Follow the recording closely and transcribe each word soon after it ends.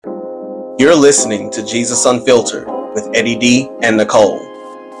You're listening to Jesus Unfiltered with Eddie D and Nicole.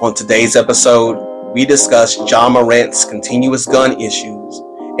 On today's episode, we discuss Ja Morant's continuous gun issues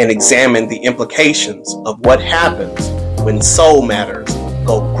and examine the implications of what happens when soul matters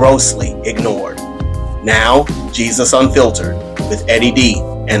go grossly ignored. Now, Jesus Unfiltered with Eddie D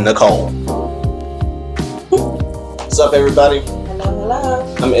and Nicole. What's up, everybody?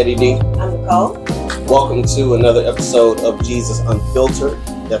 Hello. I'm Eddie D. I'm Nicole. Welcome to another episode of Jesus Unfiltered.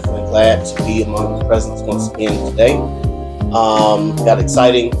 Definitely glad to be among your presence once again today. Got an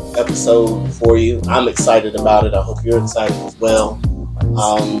exciting episode for you. I'm excited about it. I hope you're excited as well.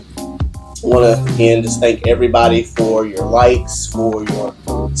 I want to again just thank everybody for your likes, for your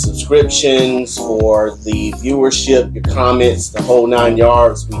subscriptions, for the viewership, your comments, the whole 9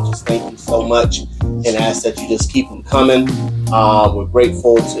 yards. We just thank you so much and ask that you just keep them coming. We're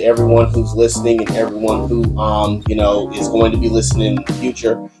grateful to everyone who's listening and everyone who is going to be listening in the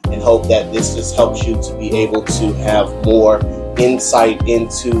future, and hope that this just helps you to be able to have more insight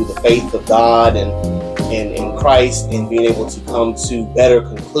into the faith of God and in Christ, and being able to come to better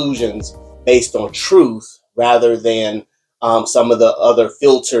conclusions based on truth rather than some of the other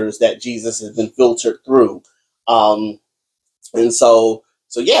filters that Jesus has been filtered through. You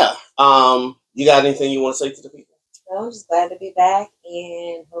got anything you want to say to the people? Well, I'm just glad to be back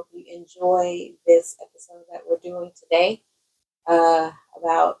and hope you enjoy this episode that we're doing today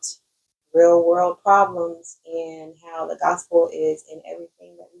about real world problems and how the gospel is in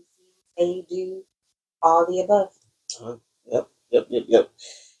everything that we see, say, do, all the above. Yep.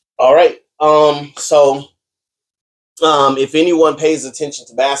 All right. If anyone pays attention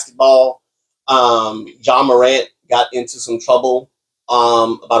to basketball, Ja Morant got into some trouble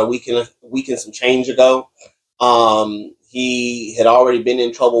about a week and some change ago. He had already been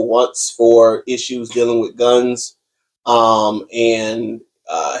in trouble once for issues dealing with guns, and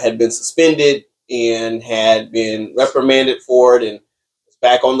had been suspended and had been reprimanded for it, and was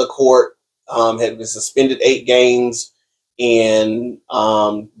back on the court. Had been suspended 8 games and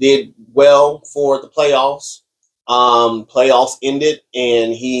did well for the playoffs. Playoffs ended,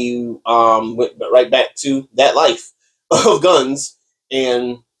 and he went right back to that life of guns,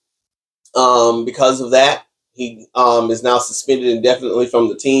 and because of that, he is now suspended indefinitely from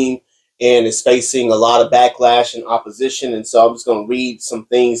the team and is facing a lot of backlash and opposition. And so I'm just going to read some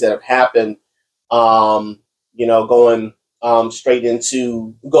things that have happened, going straight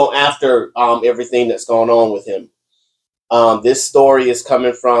into go after everything that's going on with him. This story is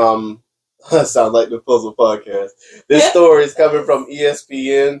coming from sound like the Puzzle Podcast. This story is coming from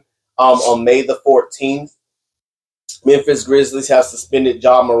ESPN on May the 14th. Memphis Grizzlies have suspended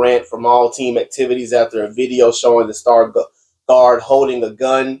Ja Morant from all team activities after a video showing the star guard holding a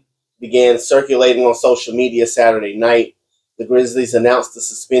gun began circulating on social media Saturday night. The Grizzlies announced the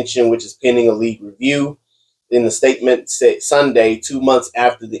suspension, which is pending a league review. In the statement said Sunday, 2 months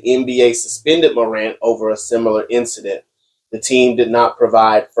after the NBA suspended Morant over a similar incident. The team did not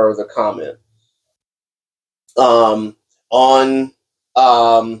provide further comment. I'm going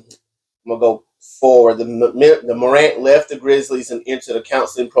to go forward. The Morant left the Grizzlies and entered a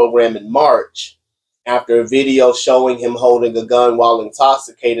counseling program in March after a video showing him holding a gun while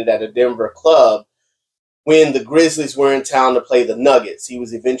intoxicated at a Denver club when the Grizzlies were in town to play the Nuggets. He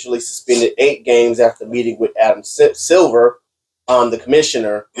was eventually suspended 8 games after meeting with Adam Silver, the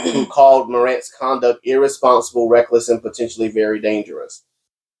commissioner, who called Morant's conduct irresponsible, reckless, and potentially very dangerous.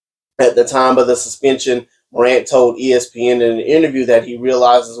 At the time of the suspension, Morant told ESPN in an interview that he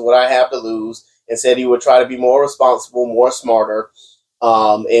realizes what I have to lose, and said he would try to be more responsible, more smarter,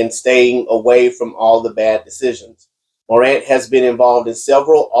 and staying away from all the bad decisions. Morant has been involved in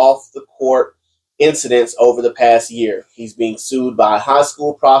several off-the-court incidents over the past year. He's being sued by a high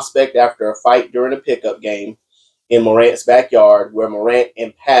school prospect after a fight during a pickup game in Morant's backyard, where Morant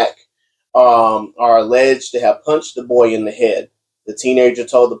and Pack are alleged to have punched the boy in the head. The teenager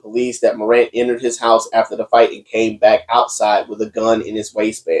told the police that Morant entered his house after the fight and came back outside with a gun in his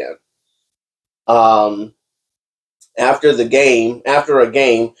waistband. Pack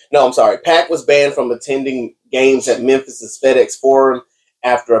was banned from attending games at Memphis's FedEx Forum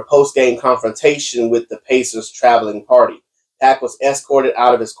after a post-game confrontation with the Pacers traveling party. Pack was escorted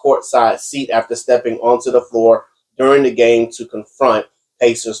out of his courtside seat after stepping onto the floor during the game to confront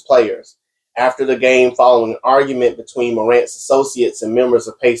Pacers players. After the game, following an argument between Morant's associates and members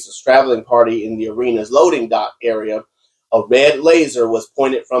of Pacers traveling party in the arena's loading dock area, a red laser was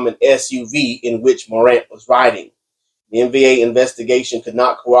pointed from an SUV in which Morant was riding. The NBA investigation could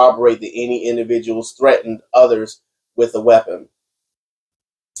not corroborate that any individuals threatened others with a weapon.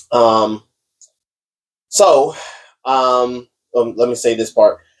 Let me say this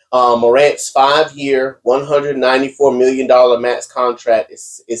part. Morant's 5-year, $194 million max contract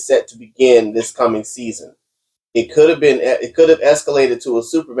is set to begin this coming season. It could have escalated to a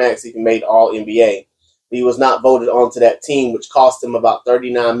supermax if he made All NBA. He was not voted onto that team, which cost him about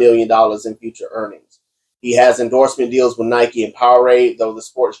 $39 million in future earnings. He has endorsement deals with Nike and Powerade, though the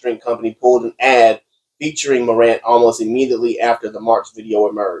sports drink company pulled an ad featuring Morant almost immediately after the March video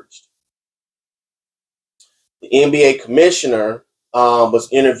emerged. The NBA commissioner was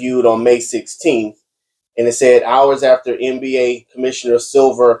interviewed on May 16th, and it said hours after NBA Commissioner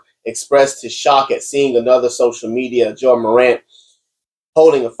Silver expressed his shock at seeing another social media Ja Morant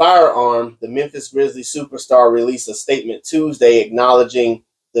holding a firearm, the Memphis Grizzlies superstar released a statement Tuesday acknowledging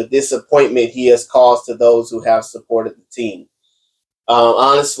the disappointment he has caused to those who have supported the team.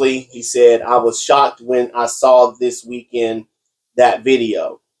 Honestly, he said, I was shocked when I saw this weekend that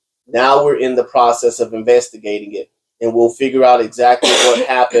video. Now we're in the process of investigating it, and we'll figure out exactly what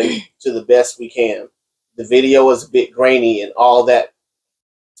happened to the best we can. The video is a bit grainy and all that,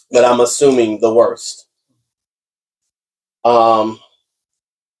 but I'm assuming the worst.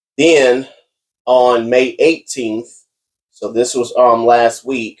 Then on May 18th, so this was last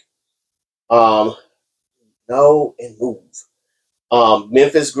week,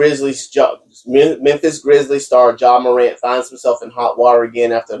 Memphis Grizzlies star Ja Morant finds himself in hot water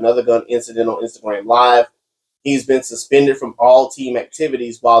again after another gun incident on Instagram Live. He's been suspended from all team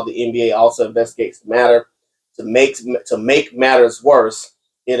activities while the NBA also investigates the matter. To make matters worse,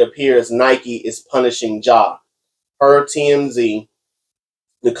 it appears Nike is punishing Ja. Per TMZ,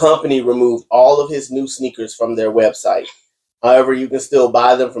 the company removed all of his new sneakers from their website. However, you can still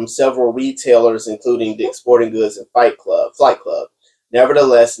buy them from several retailers, including Dick's Sporting Goods and Flight Club.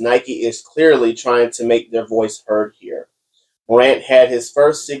 Nevertheless, Nike is clearly trying to make their voice heard here. Morant had his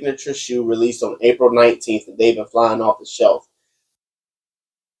first signature shoe released on April 19th, and they've been flying off the shelf.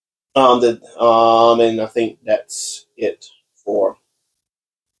 And I think that's it for.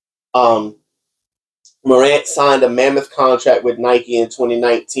 Morant signed a mammoth contract with Nike in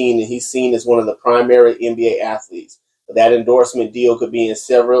 2019, and he's seen as one of the primary NBA athletes. But that endorsement deal could be in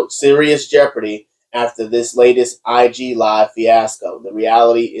serious jeopardy after this latest IG Live fiasco. The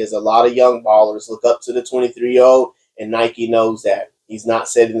reality is a lot of young ballers look up to the 23-year-old, and Nike knows that. He's not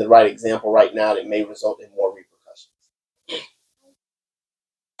setting the right example right now that may result in more repercussions.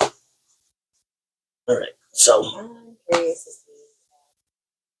 All right, so. I'm curious to see.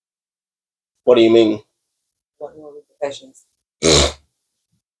 What do you mean? What more repercussions?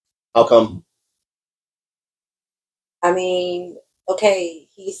 How come? I mean, okay,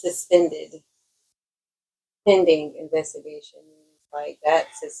 he's suspended pending investigation. Like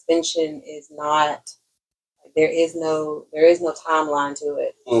that suspension is not. There is no timeline to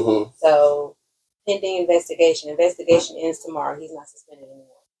it. Mm-hmm. So pending investigation. Investigation ends tomorrow. He's not suspended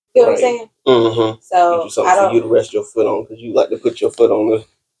anymore. You know what I'm saying? Mm-hmm. So something for you to rest your foot on because you like to put your foot on the.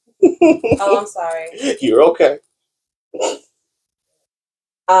 Oh, I'm sorry. You're okay. So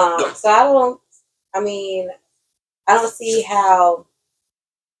I don't see how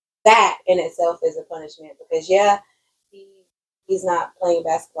that in itself is a punishment because he's not playing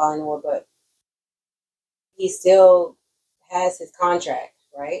basketball anymore, but he still has his contract,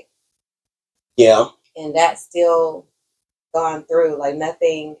 right? Yeah. And that's still gone through. Like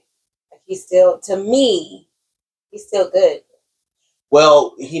nothing. He's still, to me, he's still good.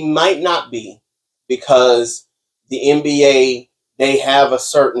 Well, he might not be because the NBA they have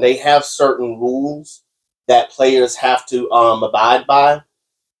certain rules that players have to abide by,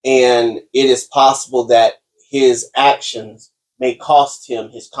 and it is possible that his actions may cost him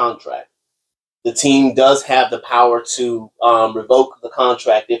his contract. The team does have the power to revoke the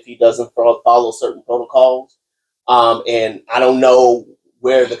contract if he doesn't follow certain protocols, and I don't know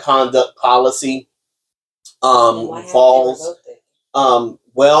where the conduct policy falls.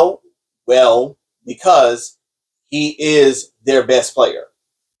 Well, because he is their best player.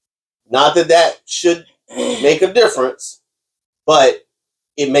 Not that should make a difference, but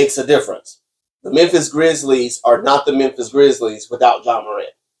it makes a difference. The Memphis Grizzlies are not the Memphis Grizzlies without Ja Morant.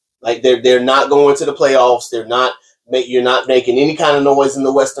 Like they're not going to the playoffs. You're not making any kind of noise in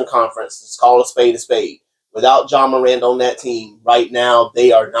the Western Conference. It's called a spade a spade. Without Ja Morant on that team right now,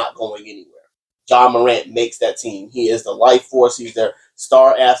 they are not going anywhere. Ja Morant makes that team. He is the life force. He's their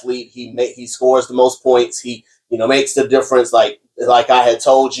star athlete. He scores the most points. He makes the difference. Like I had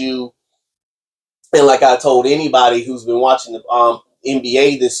told you, and like I told anybody who's been watching the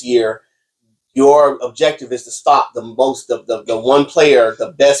NBA this year, your objective is to stop the one player,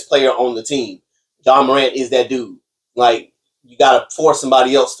 the best player on the team. Ja Morant is that dude. Like you got to force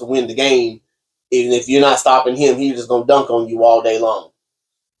somebody else to win the game. Even if you're not stopping him, he's just gonna dunk on you all day long.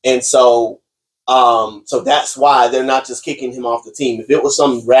 And so that's why they're not just kicking him off the team. If it was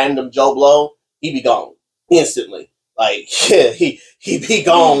some random Joe Blow, he'd be gone instantly. Like, he'd be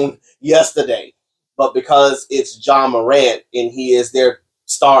gone yesterday. But because it's Ja Morant and he is their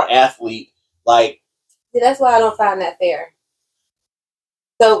star athlete, like... See, that's why I don't find that fair.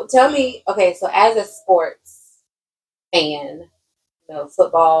 So tell me, okay, so as a sports fan,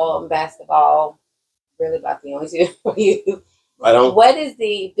 football and basketball, really about the only two for you. I don't... What is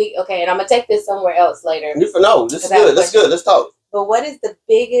the big... Okay, and I'm going to take this somewhere else later. No, this is good. That's good. Let's talk. But what is the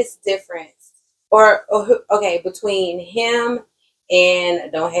biggest difference, between him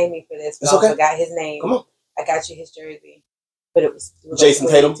and... Don't hate me for this, but I forgot his name. Come on. I got you his jersey. But it was Jason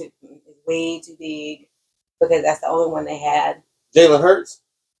Tatum? Way too big because that's the only one they had. Jalen Hurts?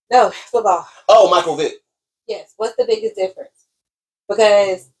 No, football. Oh, Michael Vick. Yes. What's the biggest difference?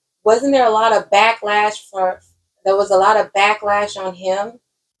 Because wasn't there a lot of backlash there was a lot of backlash on him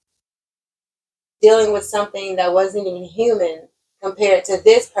dealing with something that wasn't even human compared to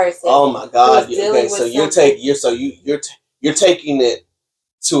this person. Oh my God! Okay, so you're taking it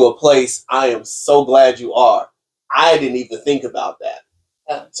to a place. I am so glad you are. I didn't even think about that.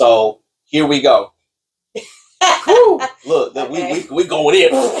 Oh. So here we go. Look, okay. we going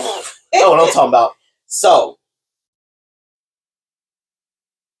in. That's what I'm talking about. So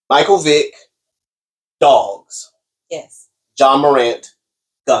Michael Vick, dogs. Yes. Ja Morant,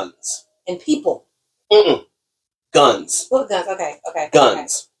 guns. And people. Guns. What guns? Okay.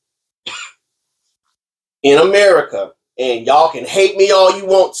 Guns. Okay. In America, and y'all can hate me all you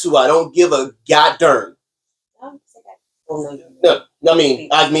want to. I don't give a goddamn. No. I'm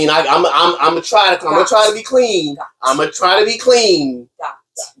gonna try to be clean. I'm gonna try to be clean.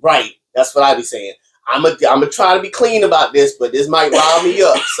 Right. That's what I be saying. I'm gonna try to be clean about this, but this might rile me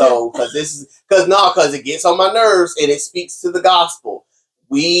up. So, because it gets on my nerves and it speaks to the gospel.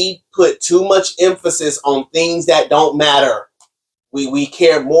 We put too much emphasis on things that don't matter. We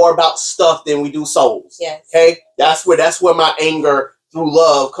care more about stuff than we do souls. Yes. Okay? That's where my anger through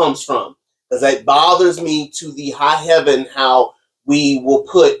love comes from. Because it bothers me to the high heaven how we will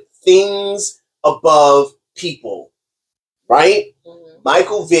put things above people. Right? Mm-hmm.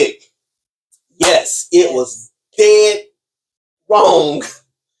 Michael Vick. Yes, it was dead wrong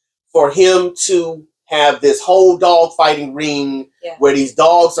for him to have this whole dog fighting ring where these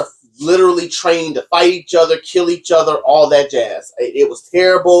dogs are literally trained to fight each other, kill each other, all that jazz. It was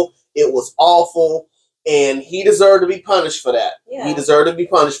terrible. It was awful. And he deserved to be punished for that. Yeah. He deserved to be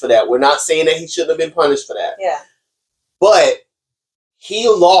punished for that. We're not saying that he shouldn't have been punished for that. Yeah. But he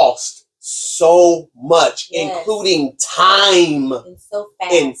lost so much, including time. And so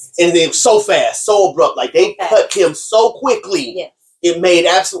fast. And it was so fast, so abrupt. Like, they cut him so quickly. Yes. It made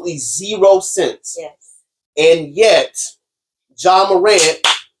absolutely zero sense. Yes. And yet, Ja Morant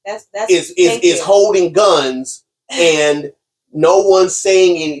is holding guns, and no one's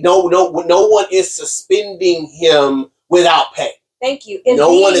saying any, no one is suspending him without pay. Thank you. And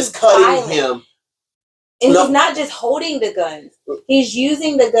no one is cutting him. And he's not just holding the guns. He's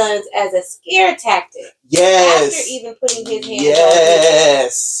using the guns as a scare tactic. Yes. After even putting his hands on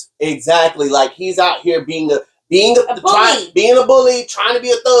Yes. Exactly. Like, he's out here being a bully, trying to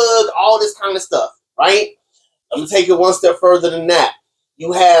be a thug, all this kind of stuff. Right? I'm going to take it one step further than that.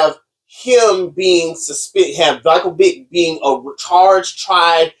 You have him being have Michael Vick being charged,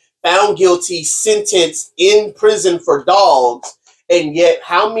 tried, found guilty, sentenced in prison for dogs. And yet,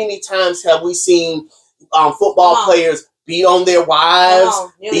 how many times have we seen football players beat on their wives,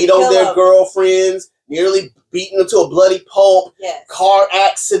 beat on their girlfriends, nearly beaten them to a bloody pulp, car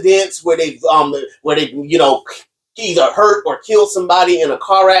accidents where they either hurt or kill somebody in a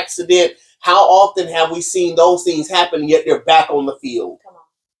car accident? How often have we seen those things happen, yet they're back on the field? Come on.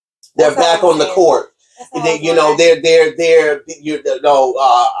 They're back on the court.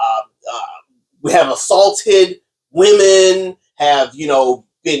 We have assaulted women, have,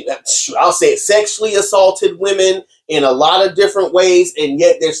 been, I'll say it, sexually assaulted women in a lot of different ways, and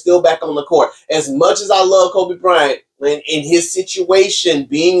yet they're still back on the court. As much as I love Kobe Bryant, in his situation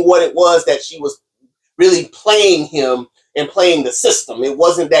being what it was, that she was really playing him and playing the system. It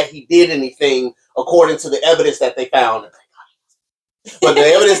wasn't that he did anything according to the evidence that they found. But the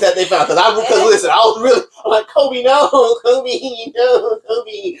evidence that they found, because I'm like, Kobe, no,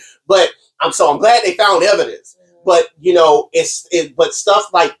 Kobe. But I'm glad they found evidence. But, but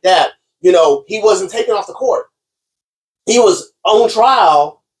stuff like that, he wasn't taken off the court. He was on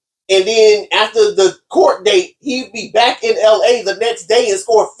trial, and then after the court date, he'd be back in LA the next day and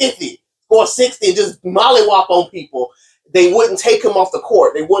score 50, score 60, and just mollywop on people. They wouldn't take him off the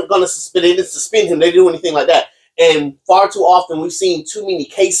court. They weren't going to suspend him. They didn't suspend him. They didn't do anything like that. And far too often we've seen too many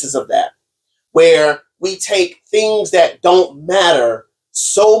cases of that, where we take things that don't matter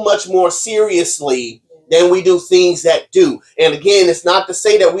so much more seriously than we do things that do. And again, it's not to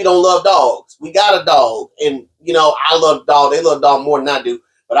say that we don't love dogs. We got a dog, and I love dog. They love dog more than I do,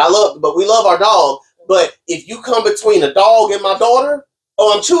 but we love our dog. But if you come between a dog and my daughter,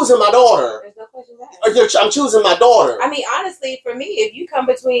 I'm choosing my daughter. There's no question that. I'm choosing my daughter. I mean, honestly, for me, if you come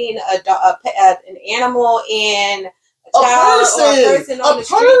between an animal and a child or a person on the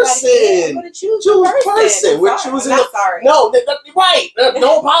street, I'm going to choose the person. We're choosing. Sorry. No, right.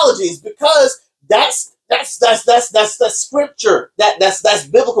 No apologies, because that's scripture. That's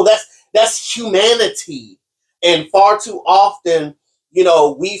biblical. That's humanity. And far too often,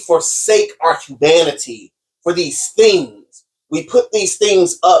 we forsake our humanity for these things. We put these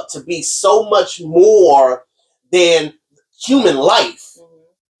things up to be so much more than human life,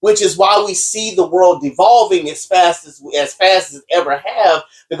 which is why we see the world devolving as fast as it ever have,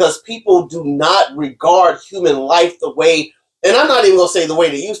 because people do not regard human life the way, and I'm not even going to say the way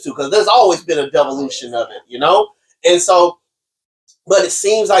they used to, because there's always been a devolution of it, And so, but it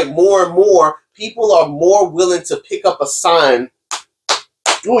seems like more and more people are more willing to pick up a sign.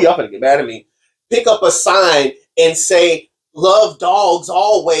 Ooh, y'all gonna get mad at me. Pick up a sign and say, love dogs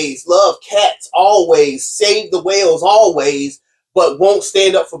always, love cats always, save the whales always, but won't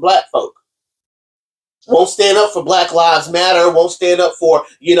stand up for black folk. Won't stand up for Black Lives Matter, won't stand up for,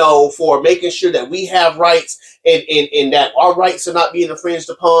 for making sure that we have rights and that our rights are not being infringed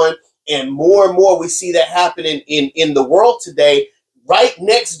upon. And more we see that happening in the world today, right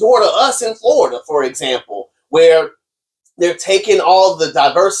next door to us in Florida, for example, where they're taking all the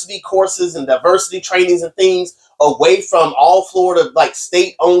diversity courses and diversity trainings and things away from all Florida, like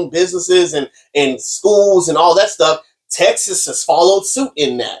state-owned businesses and schools and all that stuff. Texas has followed suit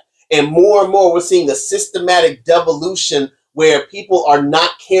in that. And more we're seeing a systematic devolution where people are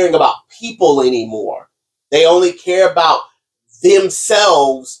not caring about people anymore. They only care about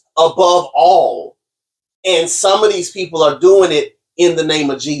themselves above all. And some of these people are doing it in the name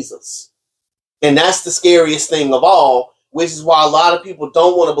of Jesus. And that's the scariest thing of all, which is why a lot of people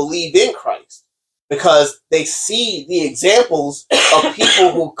don't want to believe in Christ, because they see the examples of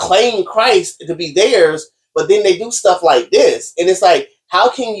people who claim Christ to be theirs, but then they do stuff like this. And it's like, how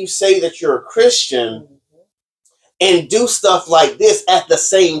can you say that you're a Christian and do stuff like this at the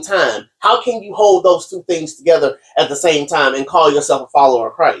same time? How can you hold those two things together at the same time and call yourself a follower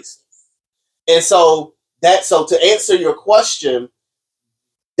of Christ? And so to answer your question,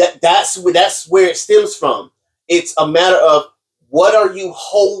 that's where it stems from. It's a matter of, what are you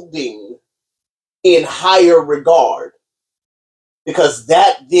holding in higher regard? Because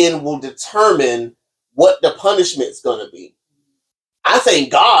that then will determine what the punishment is going to be. I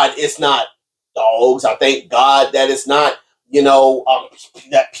thank God it's not dogs. I thank God that it's not,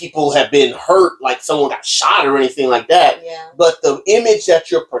 that people have been hurt, like someone got shot or anything like that. Yeah. But the image that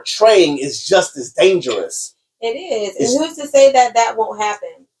you're portraying is just as dangerous. It is. And who's to say that won't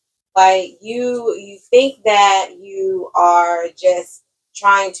happen? Like, you think that you are just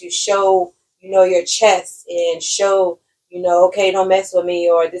trying to show, your chest and show, okay, don't mess with me,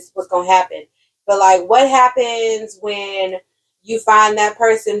 or this is what's going to happen. But like, what happens when you find that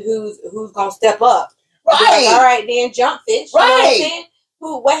person who's going to step up? Right. Like, all right, then jump, fish. Right. You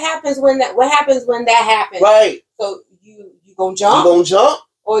know what I'm saying? What happens when that happens? Right. So you going to jump? You going to jump?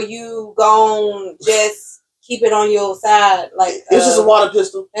 Or you going to just keep it on your side, like it's just a water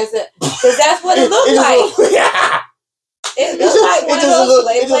pistol. That's it, because that's what it looks like. Yeah. It looks like one of those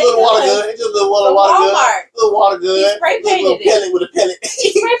It's just a little water gun. It's just a little water gun. Little water gun. He spray painted it with a pellet.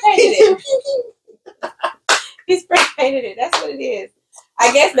 He spray painted it. He spray painted it. That's what it is.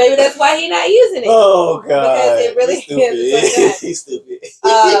 I guess maybe that's why he's not using it. Oh God! Because it really is. He's stupid.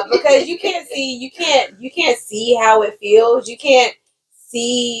 Because you can't see how it feels. You can't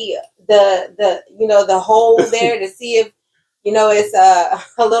see the hole there to see if it's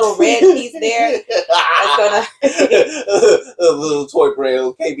a little red piece there that's gonna a little toy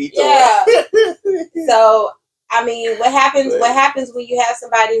brand KB toy. Yeah. So I mean, what happens when you have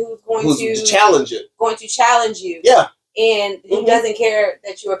somebody who's going to challenge you? Yeah. And who doesn't care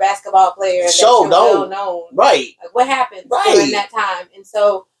that you're a basketball player and that you're well known. Right. Like, what happens during that time? And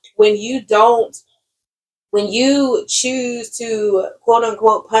so when you choose to quote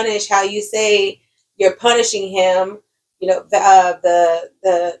unquote punish, how you say you're punishing him,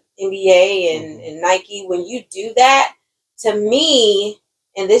 the NBA and Nike, when you do that, to me,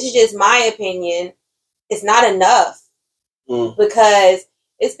 and this is just my opinion, it's not enough. Because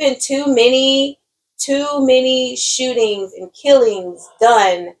it's been too many shootings and killings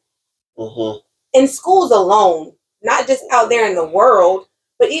done in schools alone, not just out there in the world,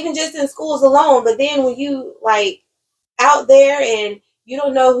 but even just in schools alone. But then when you like out there and you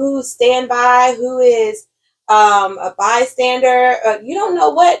don't know who's standby, who is a bystander, you don't know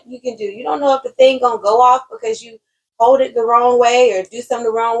what you can do. You don't know if the thing gonna go off because you hold it the wrong way or do something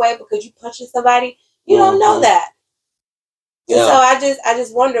the wrong way because you punching somebody. You don't know that. Yeah. So I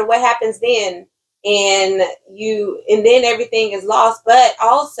just wonder what happens then, and then everything is lost. But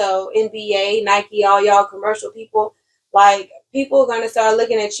also NBA, Nike, all y'all commercial people, like people are gonna start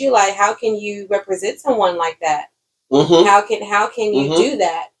looking at you like, how can you represent someone like that? Mm-hmm. How can you do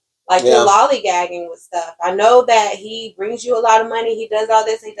that? Like you're lollygagging with stuff. I know that he brings you a lot of money. He does all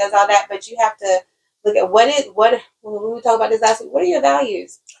this. He does all that. But you have to look at when we talked about this last week. What are your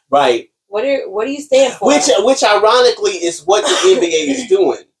values? Right. What do you stand for? Which ironically is what the NBA is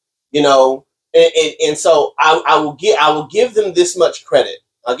doing, you know, and so I will give them this much credit.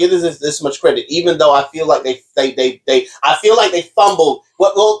 I'll give them this much credit, even though I feel like they fumbled.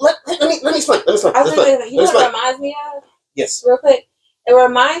 Well, let me explain. You know what it reminds me of? Yes. Real quick, it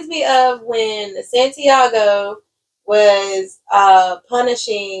reminds me of when Santiago was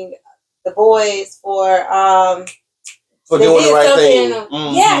punishing the boys for doing the right thing.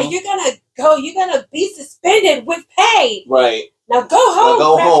 Mm-hmm. Yeah, you're gonna be suspended with pay. Right. Now go home.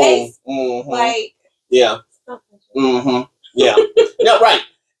 Go home. Mm-hmm. Like, yeah. Mm-hmm. Yeah. Yeah, right.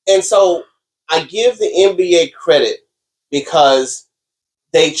 And so I give the NBA credit because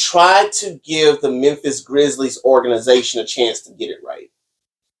they tried to give the Memphis Grizzlies organization a chance to get it right.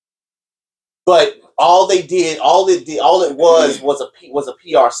 But all it was a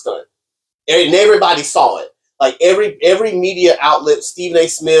PR stunt. And everybody saw it. Like every media outlet, Stephen A.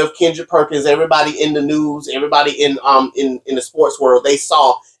 Smith, Kendra Perkins, everybody in the news, everybody in the sports world, they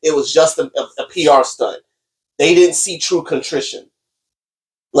saw it was just a PR stunt. They didn't see true contrition.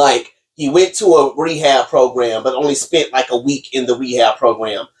 Like, he went to a rehab program, but only spent like a week in the rehab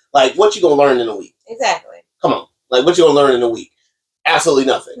program. Like, what you gonna learn in a week? Exactly. Come on. Like, what you gonna learn in a week? Absolutely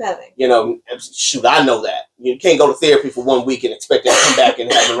nothing. Nothing. You know, shoot, I know that. You can't go to therapy for 1 week and expect to come back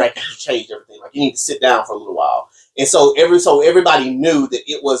and have miraculously change everything. Like, you need to sit down for a little while. And so everybody knew that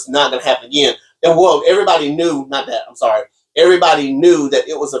it was not gonna happen again. And well, everybody knew, everybody knew that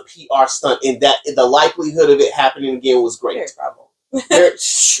it was a PR stunt and that the likelihood of it happening again was great. Very probable.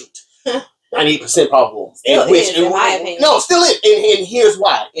 98% probable. Still is, in my opinion. No, still is. And here's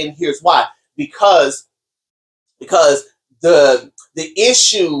why. Because the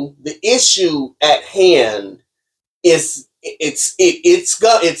issue at hand is it's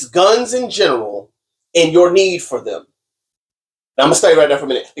guns in general and your need for them. Now, I'm gonna stay right there for a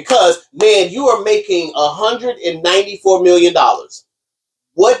minute because, man, you are making $194 million.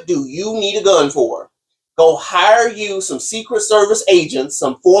 What do you need a gun for? Go hire you some Secret Service agents,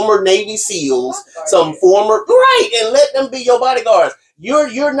 some former Navy SEALs, and let them be your bodyguards.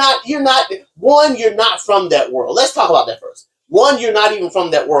 You're not from that world. Let's talk about that first. One, you're not even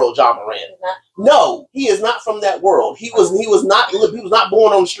from that world, Ja Morant. No, he is not from that world. He was not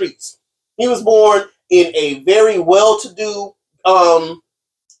born on the streets. He was born in a very well-to-do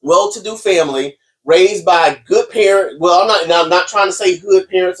family, raised by good parents. Well, I'm not trying to say good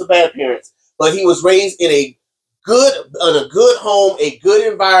parents or bad parents, but he was raised in a good home, a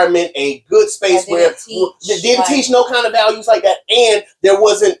good environment, a good space where didn't teach no kind of values like that, and there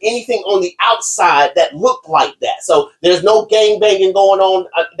wasn't anything on the outside that looked like that. So there's no gang banging going on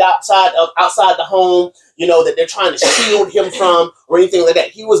outside the home, you know, that they're trying to shield him from or anything like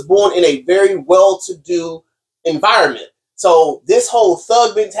that. He was born in a very well-to-do environment. So this whole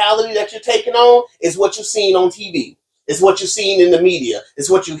thug mentality that you're taking on is what you've seen on TV. It's what you're seeing in the media. It's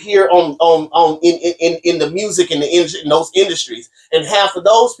what you hear in the music and in those industries. And half of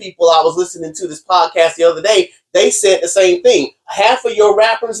those people, I was listening to this podcast the other day, they said the same thing. Half of your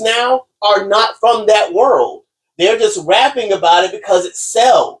rappers now are not from that world. They're just rapping about it because it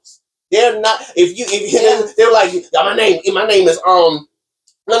sells. They're not. They're like, my name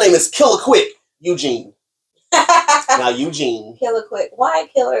is Killer Quick, Eugene. Now Eugene. Killer Quick. Why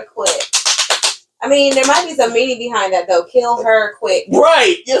Killer Quick? I mean, there might be some meaning behind that, though. Kill her quick.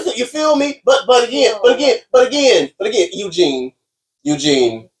 Right. You feel me? But again,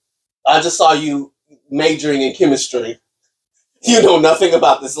 Eugene, I just saw you majoring in chemistry. You know nothing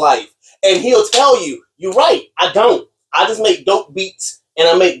about this life. And he'll tell you, you're right, I don't. I just make dope beats and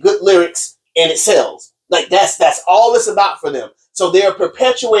I make good lyrics and it sells. Like that's all it's about for them. So they're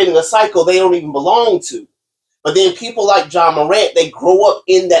perpetuating a cycle they don't even belong to. But then people like Ja Morant, they grow up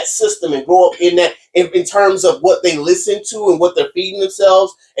in that system and grow up in that in terms of what they listen to and what they're feeding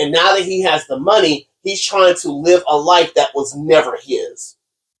themselves. And now that he has the money, he's trying to live a life that was never his.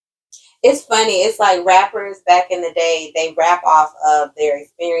 It's funny. It's like rappers back in the day, they rap off of their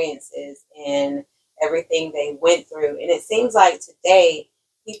experiences and everything they went through. And it seems like today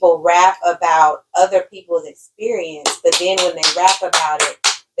people rap about other people's experience, but then when they rap about it,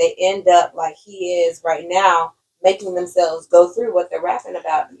 they end up like he is right now, making themselves go through what they're rapping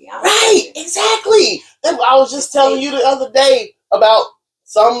about, to be honest. Right, exactly. I was just telling you the other day about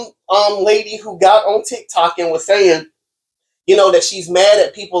some lady who got on TikTok and was saying, you know, that she's mad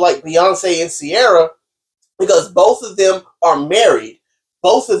at people like Beyonce and Ciara because both of them are married.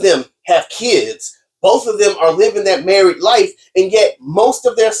 Both of them have kids. Both of them are living that married life. And yet most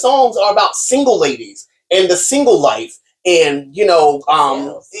of their songs are about single ladies and the single life. And, you know,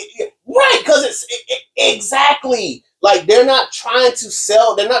 right, because exactly. Like, they're not trying to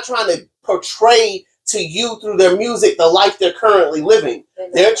sell. They're not trying to portray to you through their music the life they're currently living.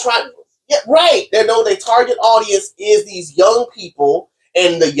 They're trying... Yeah, right. Their target audience is these young people,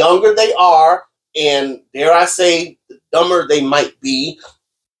 and the younger they are, and dare I say, the dumber they might be,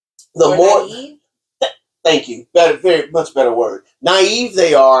 the more. Naive? Thank you. Better, very much better word. Naive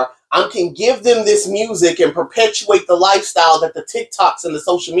they are. I can give them this music and perpetuate the lifestyle that the TikToks and the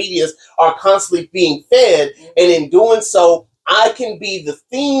social medias are constantly being fed, and in doing so, I can be the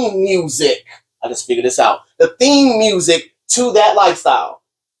theme music. I just figured this out. The theme music to that lifestyle.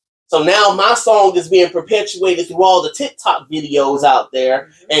 So now my song is being perpetuated through all the TikTok videos out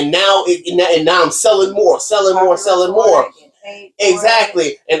there, and now I'm selling more.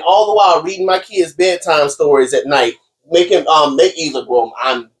 Exactly, and all the while reading my kids' bedtime stories at night, making I'm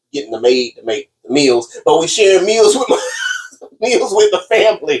getting the maid to make the meals, but we sharing meals with the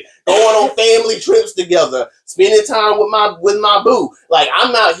family, going on family trips together, spending time with my boo. Like,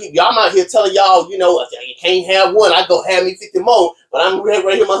 I'm out here telling y'all, you know, you can't have one. I go have me 50 more, but I'm right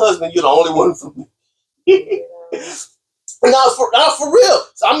here, my husband. You're the only one for me. Now for real.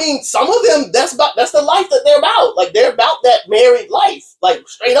 So, I mean, some of them, that's the life that they're about. Like, they're about that married life, like,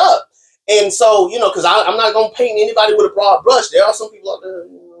 straight up. And so, you know, because I'm not gonna paint anybody with a broad brush. There are some people out there.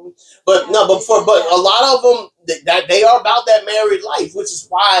 But a lot of them, that they are about that married life, which is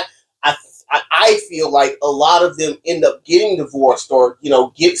why I feel like a lot of them end up getting divorced or, you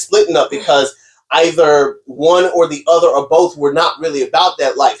know, splitting up because either one or the other or both were not really about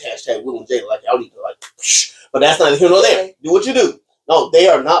that life. Hashtag Will and Jay, like, y'all need to like, but that's not here nor there. Do what you do. No, they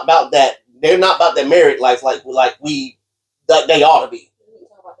are not about that. They're not about that married life like they ought to be.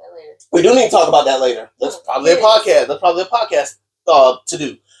 We do need to talk about that later. That's probably a podcast. To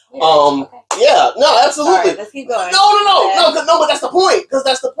do. Yeah, no, absolutely. Right, let's keep going. No, but that's the point. Because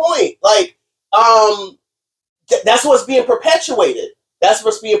that's the point. Like, that's what's being perpetuated.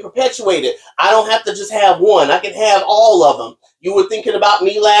 I don't have to just have one. I can have all of them. You were thinking about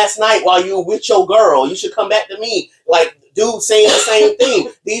me last night while you were with your girl. You should come back to me. Like, dude saying the same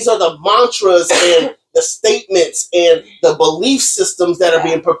thing. These are the mantras and the statements and the belief systems that are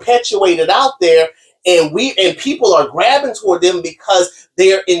being perpetuated out there. And people are grabbing toward them because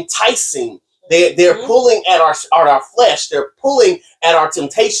they're enticing. They're pulling at our flesh. They're pulling at our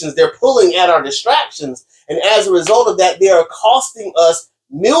temptations. They're pulling at our distractions. And as a result of that, they are costing us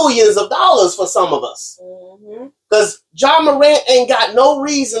millions of dollars for some of us. Because Ja Morant ain't got no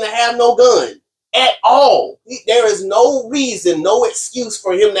reason to have no gun at all. There is no reason, no excuse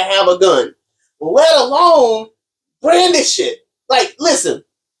for him to have a gun, let alone brandish it. Like, listen.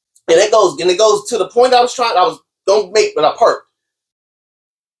 And it goes to the point I was going to make, but I parked.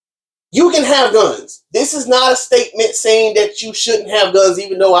 You can have guns. This is not a statement saying that you shouldn't have guns,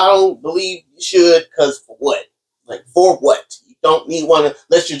 even though I don't believe you should, because for what? Like, for what? You don't need one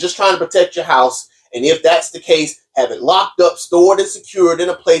unless you're just trying to protect your house. And if that's the case, have it locked up, stored, and secured in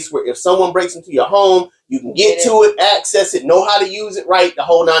a place where if someone breaks into your home, you can get to it, access it, know how to use it right, the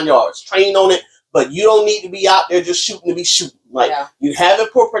whole 9 yards. Train on it, but you don't need to be out there just shooting to be shooting. Like, you have it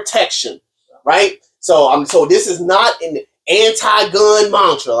for protection, right? So this is not an anti-gun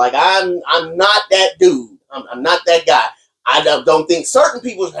mantra. Like, I'm not that dude. I'm not that guy. I don't think certain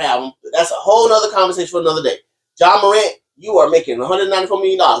people should have them. But that's a whole other conversation for another day. Ja Morant, you are making $194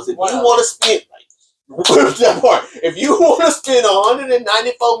 million. If you want to spend that part, if you want to spend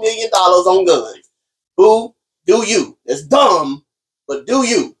 $194 million on guns, boo, do you? It's dumb, but do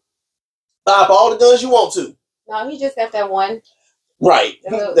you? Buy up all the guns you want to. No, he just got that one. Right.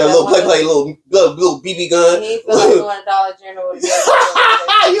 That little little BB gun. He feel like going to Dollar General. You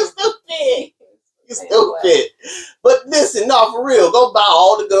stupid. You stupid. But listen, no, for real, go buy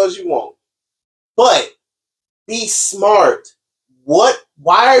all the guns you want. But be smart.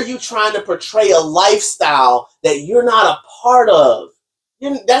 Why are you trying to portray a lifestyle that you're not a part of?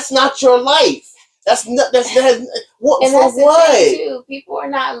 That's not your life. That's not. What and for? that's What? the thing too. People are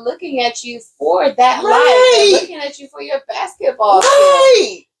not looking at you for that life. They're looking at you for your basketball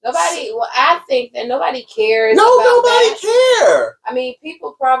skills. Nobody. Well, I think that nobody cares. No, about nobody that. care. I mean,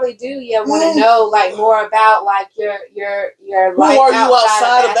 people probably do. Yeah, want to know like more about like your life. Who are you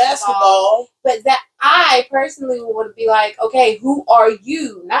outside of basketball? But that I personally would be like, okay, who are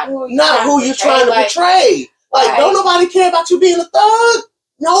you? Not who are you. Not who you trying to portray. Like, don't nobody care about you being a thug.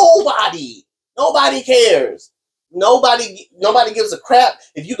 Nobody cares. Nobody gives a crap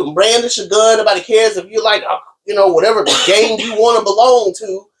if you can brandish a gun. Nobody cares if you like, whatever gang you want to belong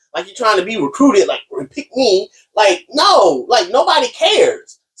to. Like you're trying to be recruited, like pick me. Like no, like nobody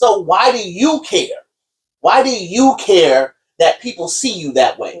cares. So why do you care? Why do you care that people see you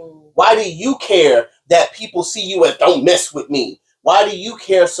that way? Why do you care that people see you as don't mess with me? Why do you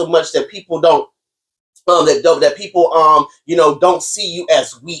care so much that people don't don't see you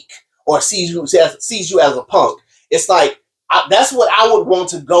as weak or sees you as a punk? It's like that's what I would want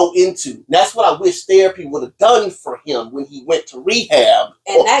to go into. That's what I wish therapy would have done for him when he went to rehab.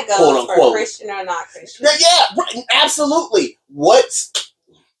 And that goes for Christian or not Christian. Yeah, absolutely. What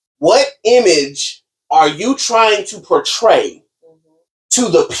image are you trying to portray to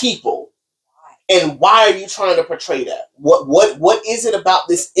the people? And why are you trying to portray that? What is it about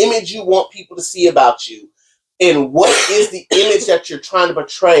this image you want people to see about you? And what is the image that you're trying to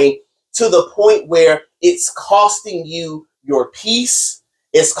portray to the point where it's costing you your peace,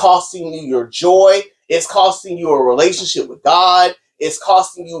 it's costing you your joy, it's costing you a relationship with God, it's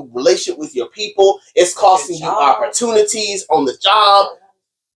costing you a relationship with your people, it's costing you opportunities on the job.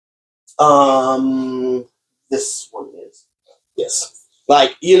 This one is yes.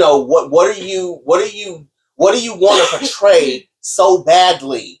 Like, what do you want to portray so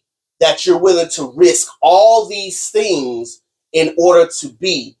badly that you're willing to risk all these things in order to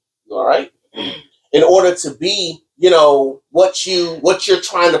be, all right? In order to be, what you're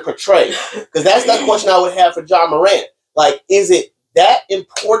trying to portray. Because that's the question I would have for Ja Morant. Like, is it that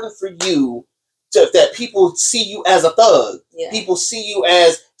important for you that people see you as a thug? Yeah. People see you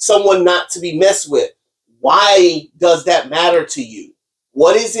as someone not to be messed with. Why does that matter to you?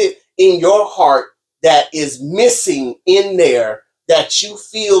 What is it in your heart that is missing in there that you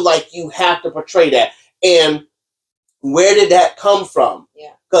feel like you have to portray that? And where did that come from?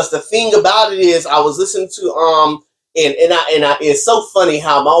 Yeah. Because the thing about it is, I was listening to and it's so funny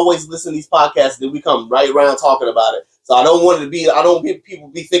how I'm always listening to these podcasts and we come right around talking about it. So I don't want people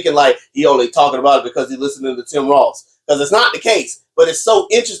be thinking like he only talking about it because he's listening to Tim Ross, because it's not the case. But it's so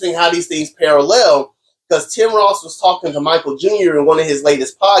interesting how these things parallel, because Tim Ross was talking to Michael Jr. in one of his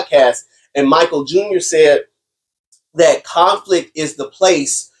latest podcasts, and Michael Jr. said that conflict is the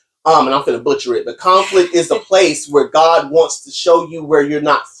place, and I'm going to butcher it, but conflict is the place where God wants to show you where you're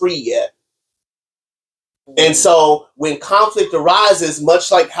not free yet. And so when conflict arises, much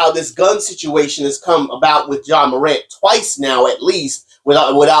like how this gun situation has come about with Ja Morant twice now, at least,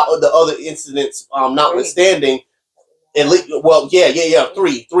 without the other incidents notwithstanding, at least,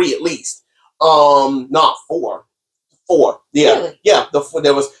 three at least. Not four. Yeah, really? Yeah.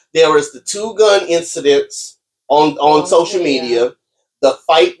 There was the 2 gun incidents on social media, the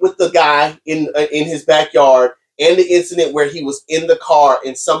fight with the guy in his backyard, and the incident where he was in the car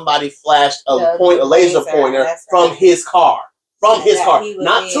and somebody flashed a laser pointer from his car,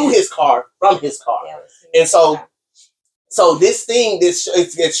 not to his car, from his car. And so this thing,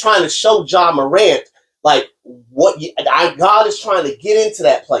 it's trying to show Ja Morant like God is trying to get into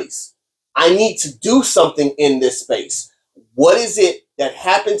that place. I need to do something in this space. What is it that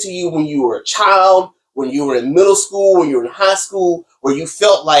happened to you when you were a child, when you were in middle school, when you were in high school, where you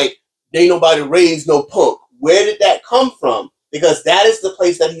felt like ain't nobody raised no punk? Where did that come from? Because that is the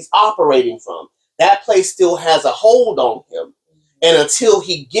place that he's operating from. That place still has a hold on him. And until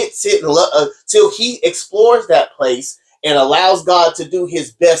he gets it, until he explores that place and allows God to do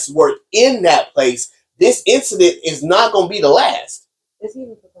his best work in that place, this incident is not going to be the last. Is he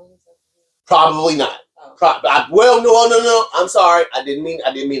even performing something? Probably not. No. I'm sorry. I didn't mean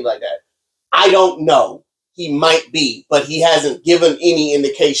like that. I don't know. He might be, but he hasn't given any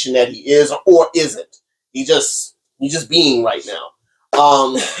indication that he is or isn't. He's just being right now.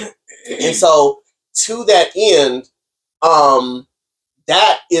 And so to that end,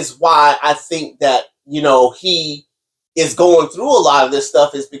 that is why I think that, he is going through a lot of this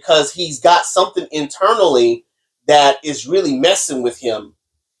stuff, is because he's got something internally that is really messing with him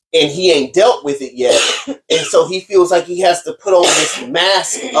and he ain't dealt with it yet. And so he feels like he has to put on this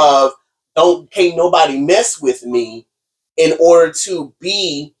mask of can't nobody mess with me in order to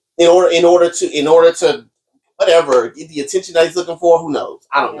whatever, get the attention that he's looking for. Who knows?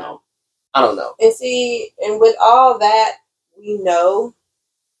 I don't know. I don't know. And see, and with all that, we know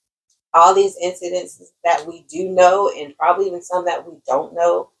all these incidents that we do know, and probably even some that we don't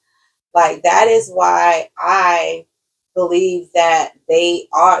know. Like, that is why I believe that they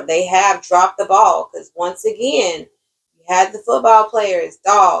have dropped the ball. Because once again, you had the football players,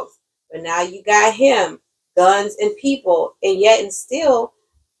 dogs, but now you got him, guns and people, and yet and still,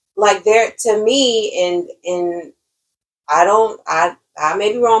 like, there, to me, and I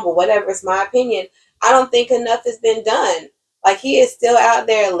may be wrong, but whatever, it's my opinion. I don't think enough has been done. Like, he is still out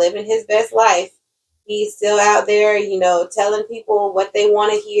there living his best life. He's still out there, telling people what they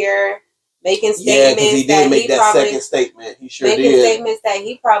want to hear, making statements. Yeah, because he did make that second statement. He sure did. Making statements that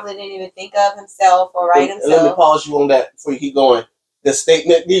he probably didn't even think of himself or write himself. Let me pause you on that before you keep going. The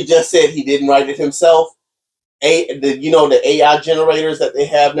statement he just said he didn't write it himself. The AI generators that they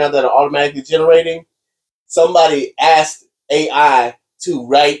have now that are automatically generating. Somebody asked AI to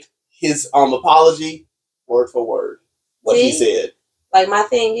write his apology word for word. What he said. Like, my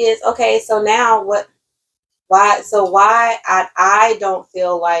thing is, okay, so now what? Why? So why I don't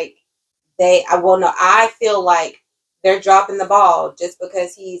feel like I feel like they're dropping the ball just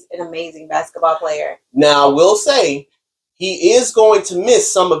because he's an amazing basketball player. Now, I will say he is going to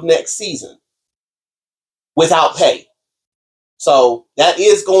miss some of next season without pay. So that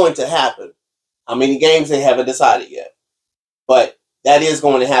is going to happen. How many games they haven't decided yet. But that is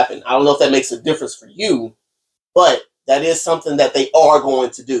going to happen. I don't know if that makes a difference for you, but that is something that they are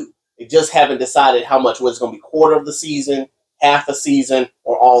going to do. They just haven't decided how much, whether it's going to be quarter of the season, half a season,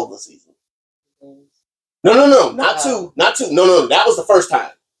 or all of the season. No, not two. No, that was the first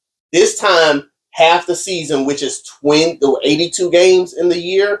time. This time, half the season, which is 82 games in the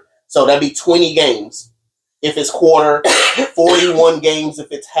year, so that'd be 20 games if it's quarter, 41 games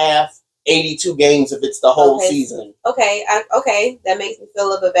if it's half, 82 games if it's the whole season. Okay, that makes me feel a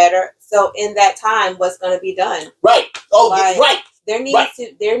little bit better. So in that time, what's going to be done? Right. Right. There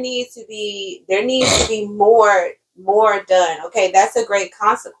needs to be more done. Okay, that's a great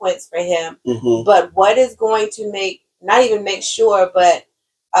consequence for him. Mm-hmm. But what is going to not even make sure, but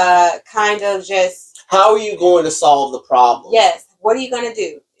kind of just, how are you going to solve the problem? Yes. What are you going to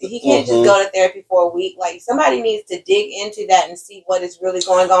do? He can't just go to therapy for a week. Like, somebody needs to dig into that and see what is really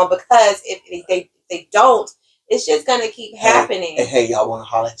going on, because if they don't, it's just going to keep happening. Hey, y'all want to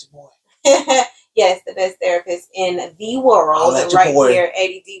holler at your boy? Yes, the best therapist in the world, right here,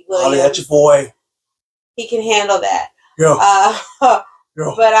 ADD Williams. Holler at your boy. He can handle that. Yeah.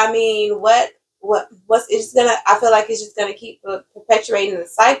 But I mean, what's it's gonna? I feel like it's just gonna keep perpetuating the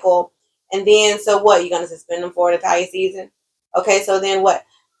cycle. And then, so what? You're gonna suspend him for an entire season? Okay, so then what?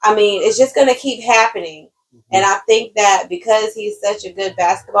 I mean, it's just gonna keep happening. Mm-hmm. And I think that because he's such a good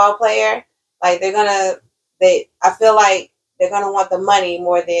basketball player, like I feel like they're gonna want the money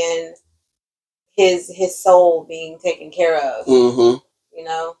more than his soul being taken care of. Mm-hmm.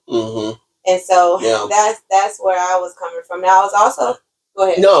 Mm-hmm. And so that's where I was coming from. Now, I was also, go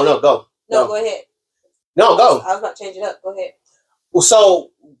ahead. No, go. No, go ahead. No, go. I was about to change it up. Go ahead. Well, so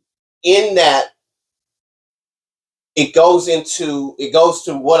in that, it goes to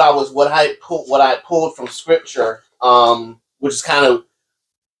what I pulled from scripture, which is kind of,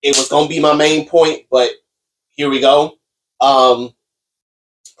 it was going to be my main point, but here we go.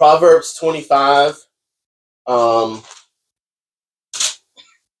 Proverbs 25.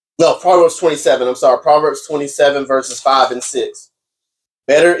 Proverbs 27. I'm sorry. Proverbs 27 verses 5 and 6.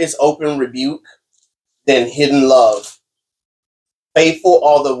 Better is open rebuke than hidden love. Faithful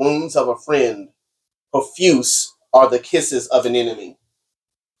are the wounds of a friend. Profuse are the kisses of an enemy.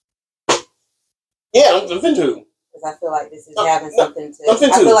 Yeah, I'm into. Because I feel like this is having something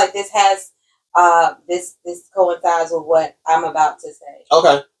to. I feel like this has this coincides with what I'm about to say.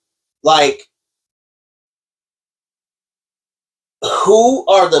 Okay, like, who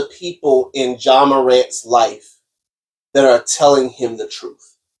are the people in Ja Morant's life that are telling him the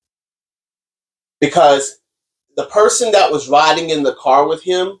truth? Because the person that was riding in the car with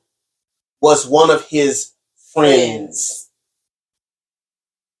him was one of his friends.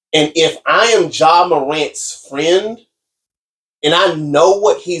 And if I am Ja Morant's friend and I know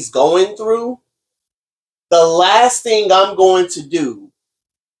what he's going through, the last thing I'm going to do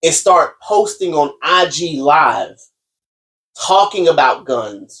is start posting on IG Live talking about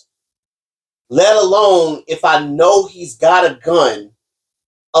guns, let alone, if I know he's got a gun,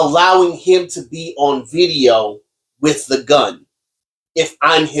 allowing him to be on video with the gun if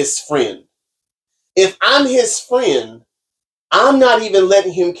I'm his friend. If I'm his friend, I'm not even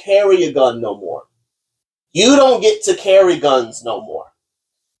letting him carry a gun no more. You don't get to carry guns no more.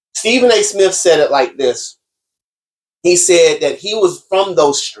 Stephen A. Smith said it like this. He said that he was from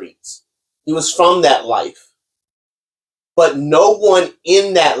those streets. He was from that life. But no one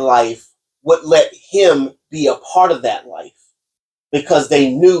in that life would let him be a part of that life because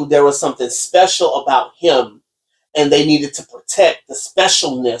they knew there was something special about him and they needed to protect the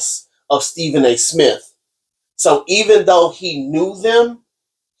specialness of Stephen A. Smith. So even though he knew them,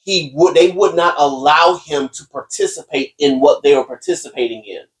 they would not allow him to participate in what they were participating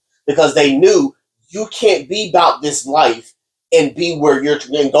in because they knew you can't be about this life and go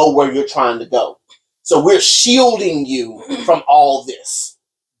where you're trying to go. So we're shielding you from all this.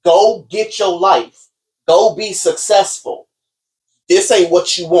 Go get your life. Go be successful. This ain't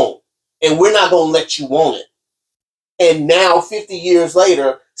what you want, and we're not going to let you want it. And now, 50 years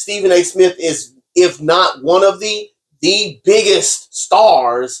later, Stephen A. Smith is, if not one of the biggest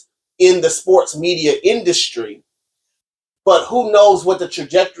stars in the sports media industry. But who knows what the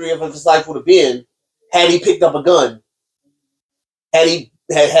trajectory of his life would have been had he picked up a gun, had he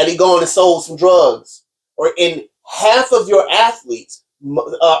gone and sold some drugs, or in half of your athletes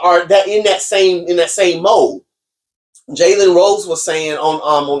are that in that same mode. Jalen Rose was saying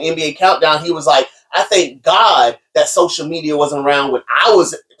on NBA Countdown, he was like, I thank God that social media wasn't around when I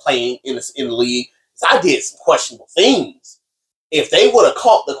was playing in the league. I did some questionable things. If they would have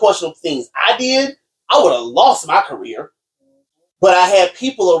caught the questionable things I did, I would have lost my career. But I had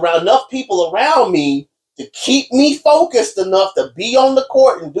enough people around me to keep me focused enough to be on the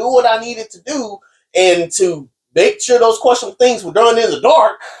court and do what I needed to do and to make sure those questionable things were done in the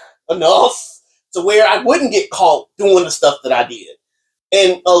dark enough to where I wouldn't get caught doing the stuff that I did.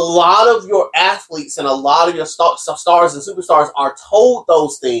 And a lot of your athletes and a lot of your stars and superstars are told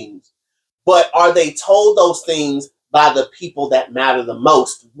those things. But are they told those things by the people that matter the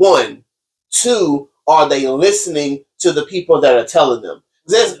most? One. Two, are they listening to the people that are telling them?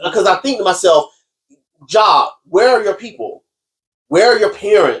 Because I think to myself, Ja, where are your people? Where are your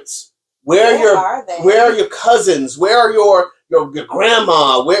parents? Where are your cousins? Where are your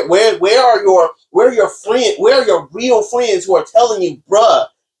grandma? Where are your friends? Where are your real friends who are telling you, bruh,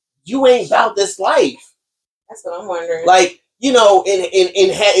 you ain't about this life? That's what I'm wondering. Like,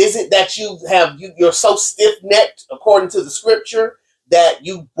 is it that you're so stiff-necked according to the scripture that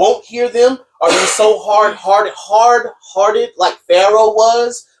you won't hear them? Are you so hard-hearted like Pharaoh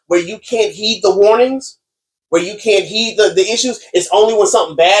was, where you can't heed the warnings? Where you can't heed the issues? It's only when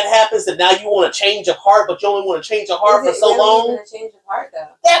something bad happens that now you want to change your heart, but you only want to change your heart for so long. Is it really change your heart, though?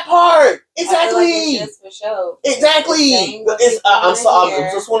 That part, exactly. I feel like it's just for show. Exactly. I'm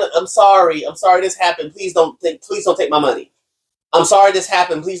sorry this happened. Please don't take my money. I'm sorry this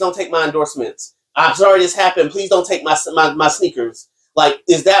happened. Please don't take my endorsements. I'm sorry this happened. Please don't take my sneakers. Like,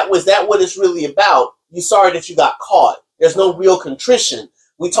 was that what it's really about? You sorry that you got caught. There's no real contrition.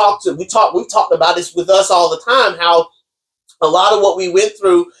 We've talked about this with us all the time, how a lot of what we went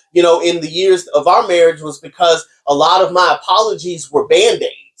through, in the years of our marriage was because a lot of my apologies were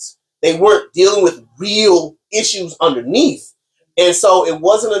Band-Aids. They weren't dealing with real issues underneath. And so it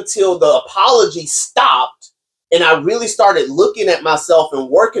wasn't until the apology stopped and I really started looking at myself and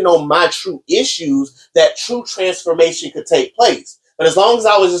working on my true issues that true transformation could take place. But as long as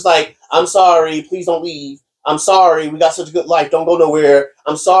I was just like, I'm sorry, please don't leave. I'm sorry, we got such a good life, don't go nowhere.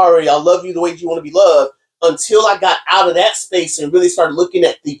 I'm sorry, I love you the way you want to be loved. Until I got out of that space and really started looking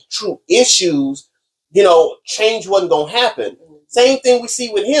at the true issues, change wasn't going to happen. Same thing we see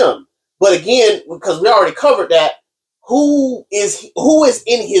with him. But again, because we already covered that, who is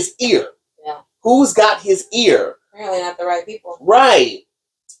in his ear? Yeah. Who's got his ear? Apparently not the right people. Right.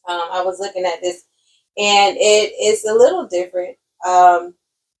 I was looking at this, and it's a little different.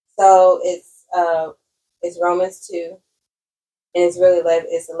 So it's Romans 2, and it's really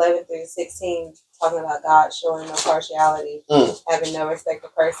it's 11 through 16, talking about God showing no partiality, having no respect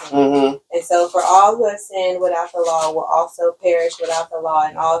of person. Mm-hmm. And so for all who have sinned without the law will also perish without the law,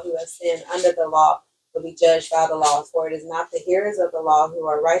 and all who have sinned under the law will be judged by the law. For it is not the hearers of the law who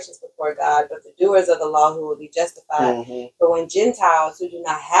are righteous before God, but the doers of the law who will be justified. Mm-hmm. But when Gentiles who do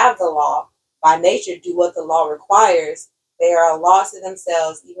not have the law by nature do what the law requires, they are a law to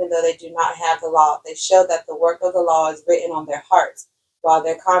themselves, even though they do not have the law. They show that the work of the law is written on their hearts, while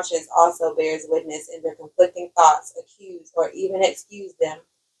their conscience also bears witness, and their conflicting thoughts accuse or even excuse them.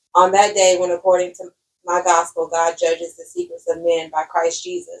 On that day, when according to my gospel, God judges the secrets of men by Christ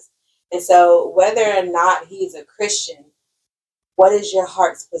Jesus. And so whether or not he's a Christian, what is your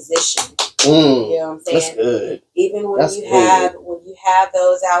heart's position? You know what I'm saying? That's good. Even when you have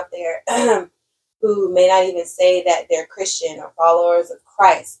those out there who may not even say that they're Christian or followers of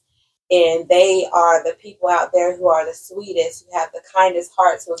Christ, and they are the people out there who are the sweetest, who have the kindest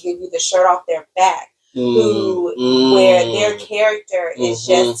hearts, who will give you the shirt off their back, who where their character is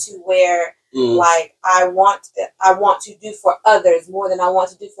just to where like I want to do for others more than I want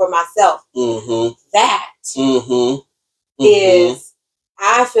to do for myself. That is,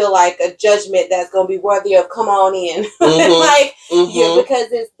 I feel like, a judgment that's going to be worthy of come on in. Like, yeah,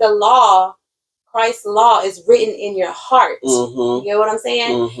 because it's the law. Christ's law is written in your heart. You get what I'm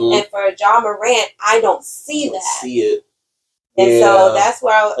saying? And for Ja Morant, I don't see that. See it. And so that's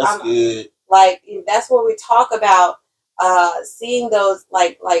where I'm good. Like, that's where we talk about seeing those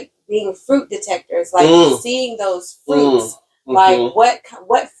like being fruit detectors, like seeing those fruits. Like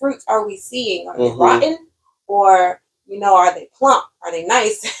what fruits are we seeing? Are they rotten, or are they plump? Are they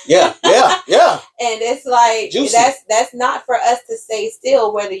nice? Yeah. And it's like juicy. That's not for us to say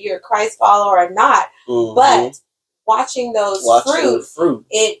still whether you're a Christ follower or not. But watching those fruit,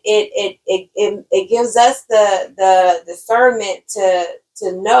 it gives us the discernment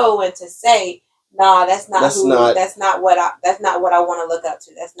to know and to say, nah, that's not what I want to look up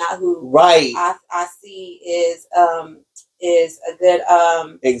to. That's not who I see is a good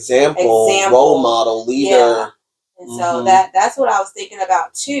example, role model, leader. Yeah. And so that's what I was thinking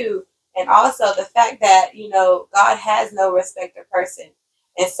about too. And also the fact that, God has no respect of person.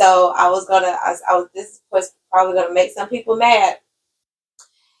 And so this was probably going to make some people mad.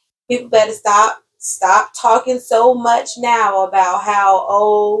 People better stop talking so much now about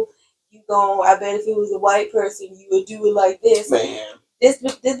how, I bet if it was a white person, you would do it like this. Man. This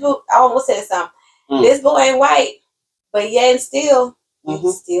book, I almost said something. This boy ain't white, but yet and still,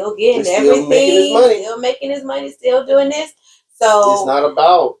 he's still getting everything. Still making his money, still doing this. So it's not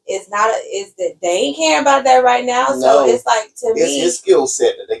about. It's that they ain't caring about that right now. No. So it's like, to me, it's his skill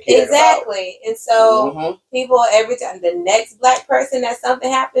set that they care exactly. About. And so people, every time the next black person that something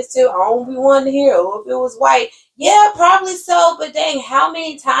happens to, I don't be one to hear. Or if it was white, yeah, probably so. But dang, how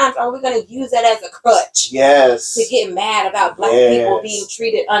many times are we going to use that as a crutch? Yes. To get mad about black people being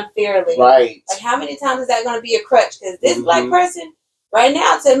treated unfairly. Right. Like, how many times is that going to be a crutch? Because this black person right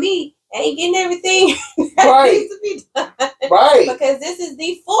now, to me, ain't getting everything that needs to be done. Right. Because this is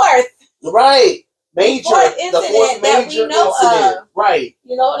the fourth. Right. Major. The fourth major incident. Of. Right.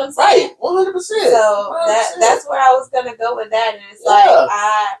 You know what I'm saying? Right. 100%. So 100%. That's where I was going to go with that. And it's like,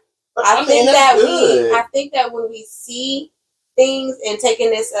 I think that when we see things, and taking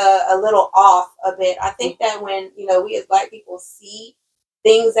this a little off a bit, I think that when, we as black people see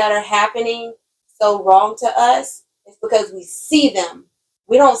things that are happening so wrong to us, it's because we see them.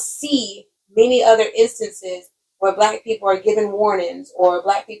 We don't see many other instances where black people are given warnings, or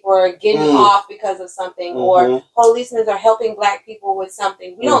black people are getting off because of something, or policemen are helping black people with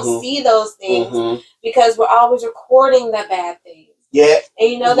something. We don't see those things because we're always recording the bad things. Yeah.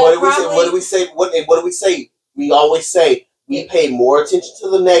 And what do we say? What do we say? We always say we pay more attention to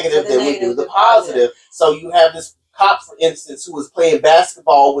the negative than we do the positive. So you have this cop, for instance, who was playing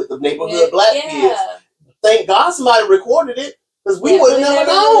basketball with the neighborhood black kids. Thank God somebody recorded it. Because we would have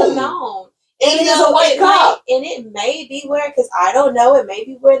never known. And he's a white cop. And it may be where, because I don't know, it may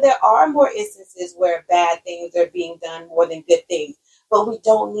be where there are more instances where bad things are being done more than good things. But we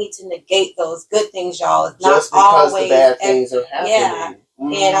don't need to negate those good things, y'all. It's just not because always the bad things are happening. Yeah.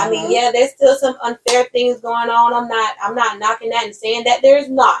 And I mean, there's still some unfair things going on. I'm not knocking that and saying that there's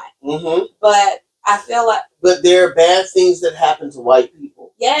not. But I feel like... But there are bad things that happen to white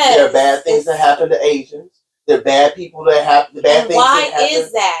people. Yes. There are bad things that happen to Asians. There are bad people that have the bad things that happen. Why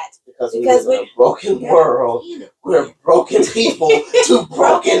is that? Because we're in a broken world. We're broken people to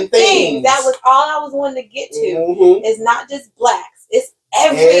broken things. That was all I was wanting to get to. It's not just blacks. It's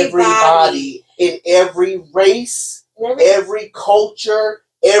everybody. In every race, every culture,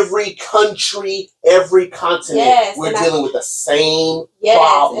 every country, every continent. Yes, we're dealing with the same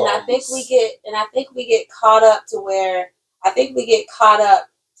problems. And I think we get caught up to where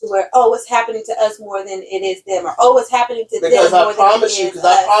what's happening to us more than it is them, or what's happening to them more than it is us. Because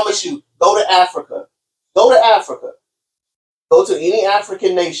I promise you, go to Africa. Go to any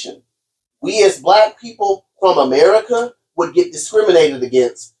African nation. We as black people from America would get discriminated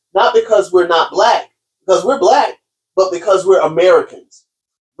against, not because we're not black, because we're black, but because we're Americans.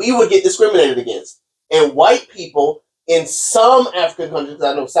 We would get discriminated against. And white people in some African countries,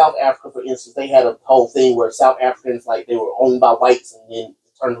 I know South Africa, for instance, they had a whole thing where South Africans, like, they were owned by whites, and then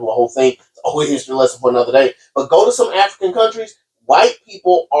turned into a whole thing. It's always a history lesson for another day. But go to some African countries, white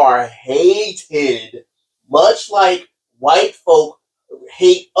people are hated, much like white folk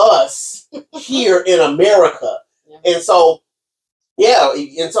hate us here in America. And so,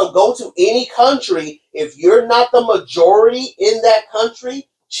 go to any country. If you're not the majority in that country,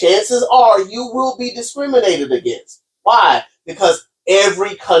 chances are you will be discriminated against. Why? Because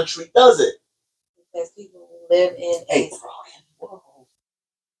every country does it. because people live in a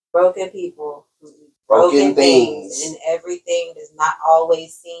broken people, broken things, and everything does not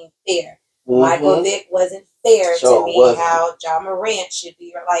always seem fair. Michael Vick wasn't fair to me. Wasn't. How Ja Morant should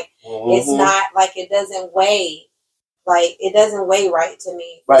be like. It's not like it doesn't weigh. Like it doesn't weigh right to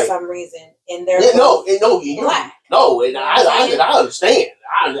me for some reason. And they're black. And I understand.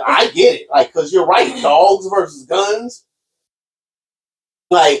 I get it. Like, because you're right. Dogs versus guns.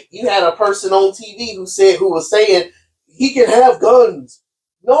 Like, you had a person on TV who was saying he can have guns.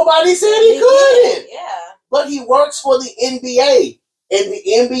 Nobody said he couldn't. Yeah. But he works for the NBA. And the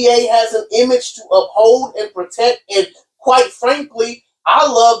NBA has an image to uphold and protect. And quite frankly, I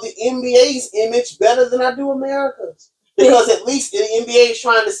love the NBA's image better than I do America's. Because at least the NBA is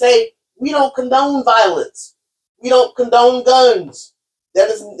trying to say, we don't condone violence. We don't condone guns.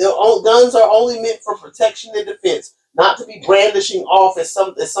 Guns are only meant for protection and defense, not to be brandishing off as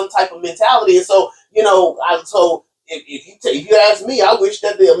some type of mentality. And so, if you ask me, I wish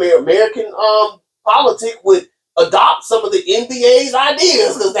that the American politic would adopt some of the NBA's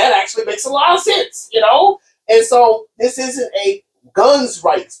ideas, because that actually makes a lot of sense, And so this isn't a guns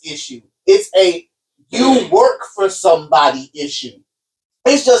rights issue. It's a you work for somebody issue.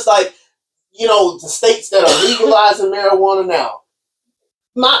 It's just like, the states that are legalizing marijuana now.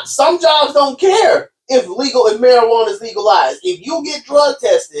 Some jobs don't care if marijuana is legalized. If you get drug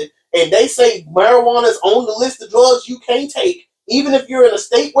tested and they say marijuana is on the list of drugs you can't take, even if you're in a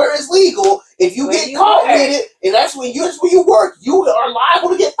state where it's legal, if you get caught with it, and that's when you work, you are liable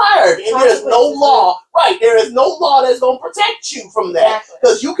to get fired. And there's no law, right? There is no law that's going to protect you from that.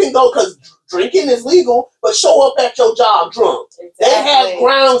 Because you can go, because drinking is legal, but show up at your job drunk. Exactly. They have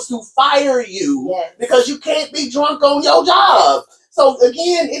grounds to fire you because you can't be drunk on your job. So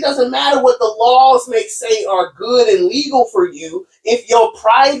again, it doesn't matter what the laws may say are good and legal for you. If your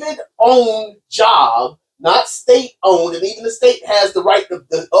private owned job, not state owned, and even the state has the right to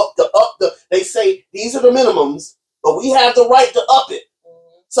they say these are the minimums, but we have the right to up it.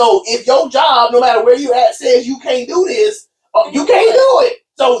 So if your job, no matter where you at, says you can't do this, you can't do it.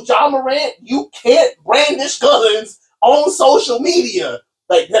 So Ja Morant, you can't brandish guns on social media.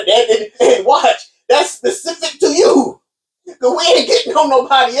 Like that, and watch, that's specific to you. Because we ain't getting on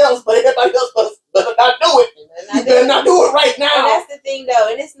nobody else, but everybody else better not do it. You better not do it right now. And that's the thing, though,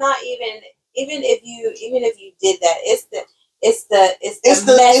 and it's not even if you did that, it's the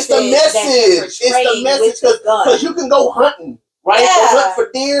message because you can go hunting, right? Go hunt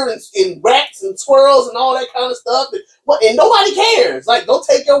for deer and rats and squirrels and all that kind of stuff, and nobody cares. Like, go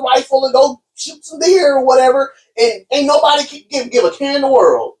take your rifle and go shoot some deer or whatever, and ain't nobody can give a care in the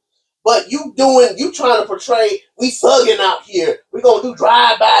world. But you trying to portray we thugging out here. We're gonna do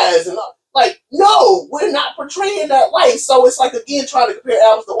drive-bys and like, no, we're not portraying that life. So it's like, again, trying to compare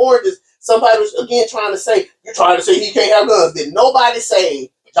apples to oranges. Somebody was again trying to say he can't have guns. Did nobody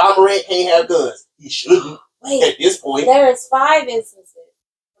say Ja Morant can't have guns? He shouldn't. At this point, there is 5 instances,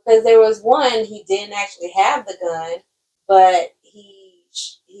 because there was one he didn't actually have the gun, but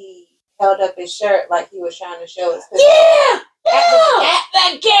he held up his shirt like he was trying to show his pistol. At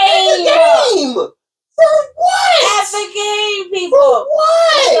the game. For what? At the game, people. For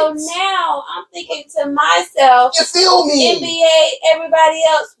what? So now I'm thinking to myself, you feel me? NBA, everybody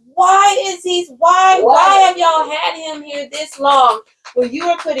else, why have y'all had him here this long when you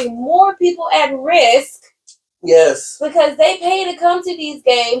are putting more people at risk? Yes. Because they pay to come to these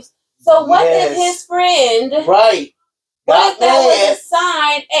games. So what if his friend, right, what if that was a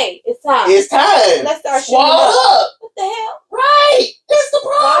sign? Hey, it's time. It's time. Let's start shooting up. What the hell? Right. That's the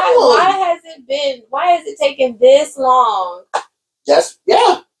problem. Why has it taken this long?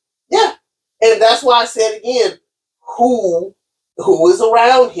 Yeah. And that's why I said again, who is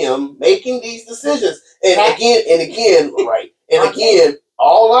around him making these decisions? And again, right. And again,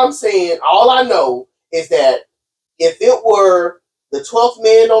 all I know is that if it were the 12th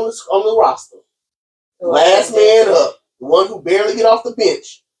man on the roster, last man up, the one who barely get off the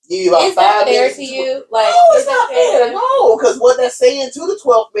bench, give you about 5 minutes. Is that fair to you? Like, no, it's not fair. No, because what that's saying to the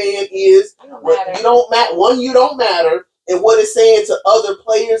 12th man is you don't matter. One, you don't matter. And what it's saying to other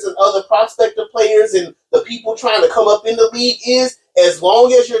players and other prospective players and the people trying to come up in the league is, as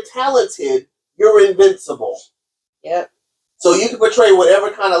long as you're talented, you're invincible. Yep. So you can portray whatever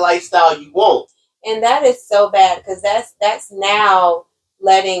kind of lifestyle you want. And that is so bad, because that's now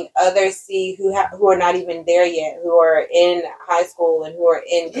letting others see who are not even there yet, who are in high school and who are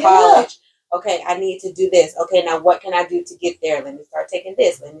in college. Okay, I need to do this. Okay, now what can I do to get there? Let me start taking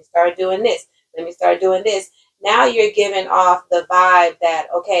this. Let me start doing this. Let me start doing this. Now you're giving off the vibe that,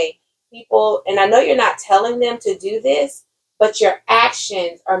 okay, people, and I know you're not telling them to do this, but your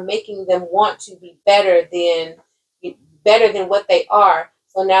actions are making them want to be better than what they are.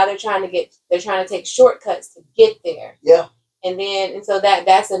 So now they're trying to take shortcuts to get there. Yeah. And so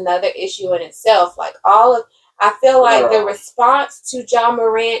that's another issue in itself. Like I feel like the response to Ja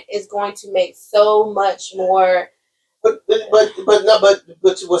Morant is going to make so much more. But what's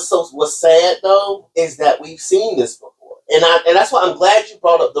sad though is that we've seen this before, and that's why I'm glad you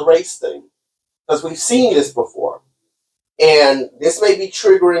brought up the race thing, because we've seen this before, and this may be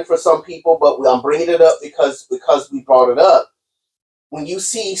triggering for some people, but I'm bringing it up because we brought it up. When you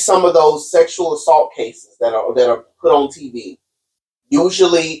see some of those sexual assault cases that are put on TV,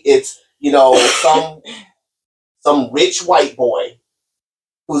 usually it's some rich white boy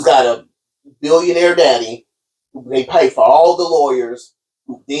who's got a billionaire daddy. They pay for all the lawyers,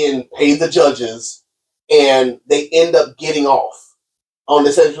 who then pay the judges, and they end up getting off on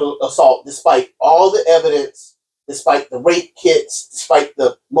the sexual assault despite all the evidence, despite the rape kits, despite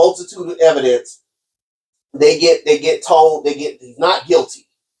the multitude of evidence. They get told he's not guilty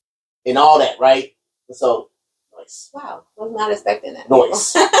and all that, right? And so, nice. Wow, I was not expecting that.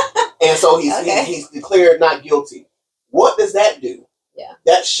 Nice. And so he's declared not guilty. What does that do? Yeah.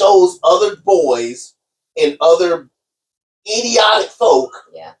 That shows other boys and other idiotic folk,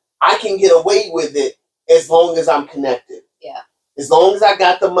 I can get away with it as long as I'm connected. Yeah. As long as I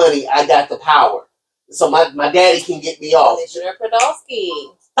got the money, I got the power. So my daddy can get me off. Commissioner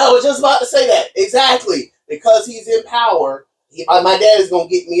Podolsky. I was just about to say that. Exactly. Because he's in power, my dad is going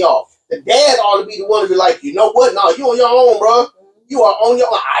to get me off. The dad ought to be the one to be like, you know what? No, you on your own, bro. You are on your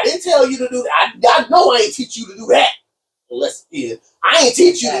own. I didn't tell you to do that. I know I ain't teach you to do that. Unless I ain't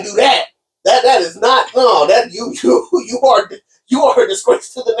teach you to do that. That is not that you are a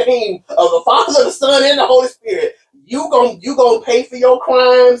disgrace to the name of the Father, the Son, and the Holy Spirit. You gonna pay for your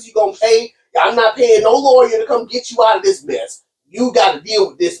crimes. You gonna pay. I'm not paying no lawyer to come get you out of this mess. You got to deal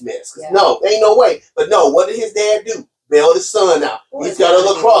with this mess. No, ain't no way. But no, what did his dad do? Bailed his son out. He's got a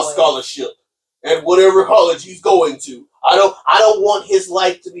lacrosse scholarship at whatever college he's going to. I don't want his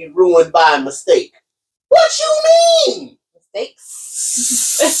life to be ruined by a mistake. What you mean?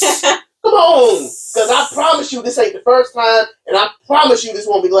 Mistakes. Come on, because I promise you this ain't the first time, and I promise you this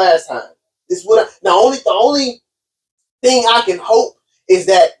won't be the last time. The only thing I can hope is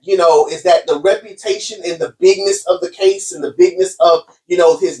that the reputation and the bigness of the case and the bigness of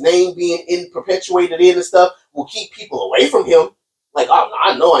his name being perpetuated in and stuff will keep people away from him. Like,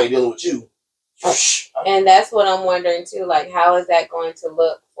 I know I ain't dealing with you. And that's what I'm wondering too. Like, how is that going to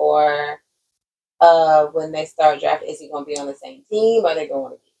look for when they start drafting? Is he going to be on the same team? Are they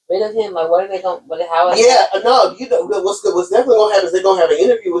going to get rid of him? Like, what are they going? How? No. What's definitely going to happen is they're going to have an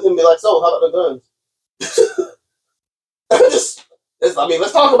interview with him and be like, so how about the guns?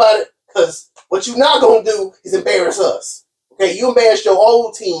 Let's talk about it, because what you're not going to do is embarrass us. Okay, you embarrassed your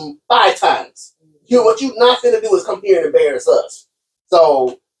whole team 5 times. What you're not going to do is come here and embarrass us.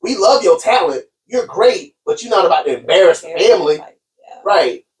 So we love your talent. You're great, but you're not about to embarrass the family.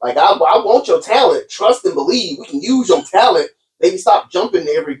 Right. Like, I want your talent. Trust and believe. We can use your talent. Maybe stop jumping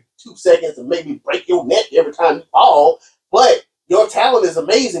every 2 seconds and maybe break your neck every time you fall. But your talent is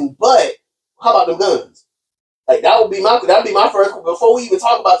amazing. But how about them guns? Like, that would be my first. Before we even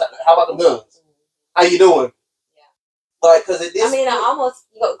talk about that, how about them guns? How you doing? Yeah. Like, because I almost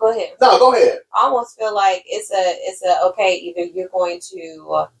go ahead. No, go ahead. I almost feel like it's a okay. Either you're going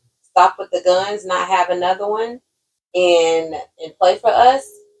to stop with the guns, not have another one, and play for us,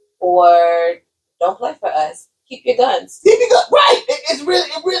 or don't play for us. Keep your guns. Right. It really,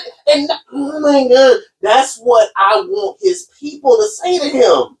 and oh my God, that's what I want his people to say to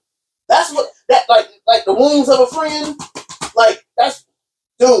him. That's what like the wounds of a friend. Like, that's,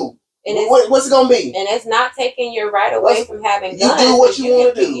 dude. And what's it gonna be? And it's not taking your right away from having guns. You do what you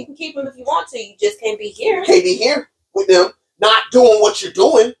want to do. You can keep them if you want to. You just can't be here. You can't be here with them, not doing what you're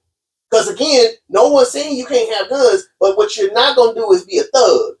doing. Because again, no one's saying you can't have guns, but what you're not gonna do is be a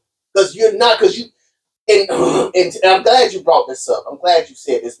thug. Because you're not. Because you. And I'm glad you brought this up. I'm glad you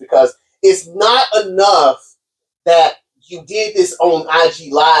said this, because it's not enough that you did this on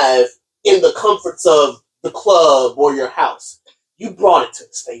IG Live in the comforts of the club or your house. You brought it to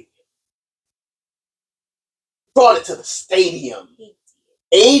the stadium.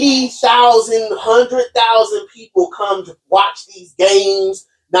 80,000, 100,000 people come to watch these games,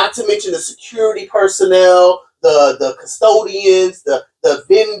 not to mention the security personnel, the custodians, the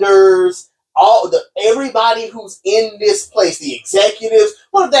vendors, everybody who's in this place, the executives.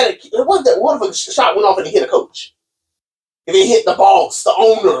 What if a shot went off and it hit a coach? If it hit the boss, the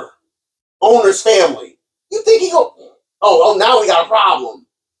owner's family, you think he go, oh, now we got a problem.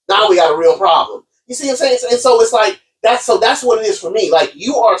 Now we got a real problem. You see what I'm saying? And so it's like, That's what it is for me. Like,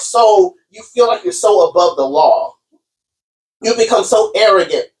 you feel like you're so above the law. You become so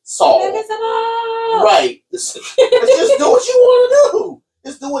arrogant, Saul. Right. Let's just do what you want to do.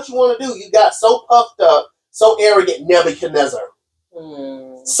 Just do what you want to do. You got so puffed up, so arrogant, Nebuchadnezzar.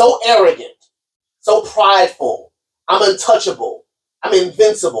 So arrogant, so prideful. I'm untouchable. I'm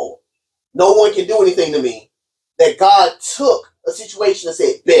invincible. No one can do anything to me. That God took a situation and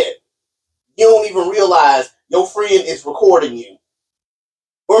said, bet. You don't even realize your friend is recording you.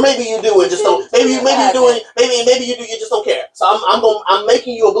 Or maybe you do and just don't. Maybe you do. You just don't care. So I'm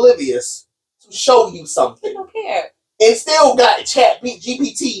making you oblivious to show you something. You don't care. And still got Chat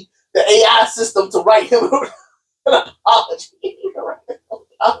GPT, the AI system, to write him an apology.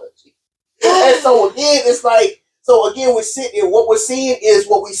 And so again, it's like, we're sitting. What we're seeing is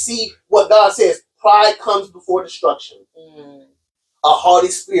what we see. What God says: pride comes before destruction. A haughty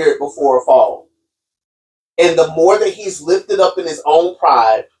spirit before a fall. And the more that he's lifted up in his own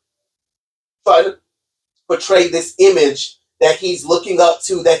pride, trying to portray this image that he's looking up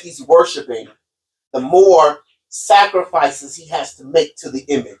to, that he's worshiping, the more sacrifices he has to make to the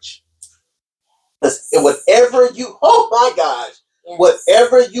image. Because whatever you, oh my gosh, yes.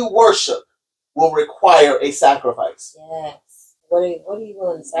 Whatever you worship will require a sacrifice. Yes. What are you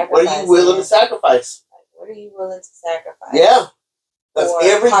willing to sacrifice? What are you willing to sacrifice? What are you willing to sacrifice? Yeah. Because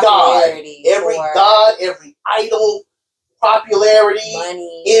every god, every idol, popularity,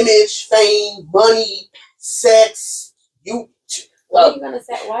 money, image, fame, money, sex, what are you gonna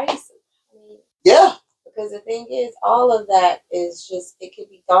say? Why are you? Yeah. Because the thing is, all of that is just, it could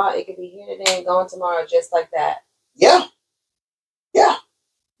be gone. It could be here today and gone tomorrow, just like that. Yeah. Yeah.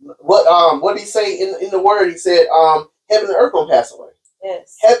 What did he say in the word? He said, heaven and earth gonna pass away.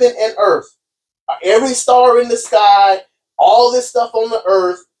 Yes. Heaven and earth. Every star in the sky, all this stuff on the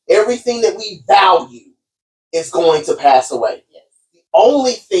earth, everything that we value is going to pass away. Yes. The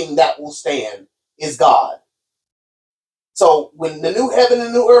only thing that will stand is God. So when the new heaven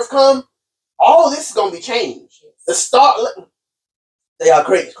and new earth come, all of this is going to be changed. Yes.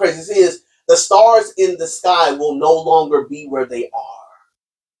 Crazy this is, the stars in the sky will no longer be where they are.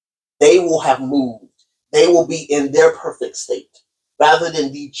 They will have moved. They will be in their perfect state. Rather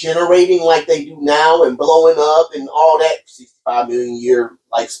than degenerating like they do now and blowing up and all that 65 million year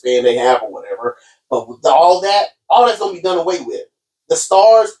lifespan they have or whatever. But with all that's going to be done away with. The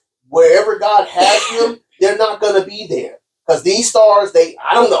stars, wherever God has them, they're not going to be there. Because these stars,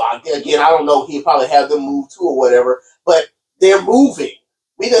 I don't know. Again, I don't know. He'll probably have them move too or whatever. But they're moving.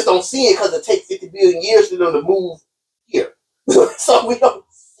 We just don't see it because it takes 50 billion years for them to move here. So we don't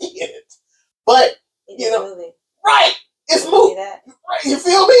see it. But, moving. Right. It's moving. Right. You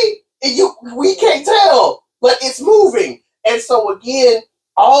feel me? We can't tell. But it's moving. And so again,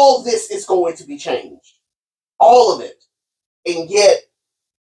 all this is going to be changed. All of it. And yet,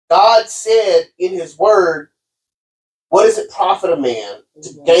 God said in his word, what does it profit a man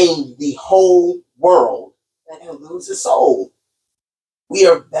to gain the whole world and lose his soul? We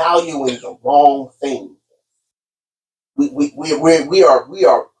are valuing the wrong thing. We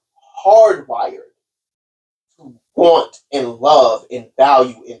are hardwired to want and love and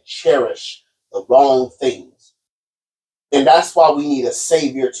value and cherish the wrong things. And that's why we need a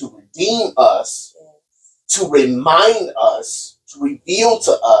Savior to redeem us, to remind us, to reveal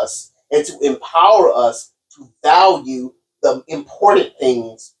to us, and to empower us to value the important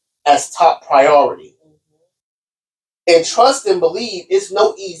things as top priority. And trust and believe it's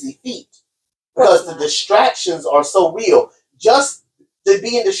no easy feat because the distractions are so real. Just to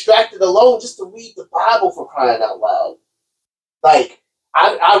being distracted alone, just to read the Bible, for crying out loud. Like,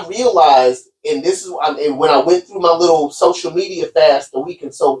 I realized, and when I went through my little social media fast a week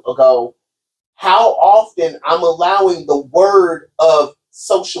and so ago, how often I'm allowing the word of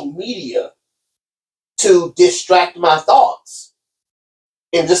social media to distract my thoughts.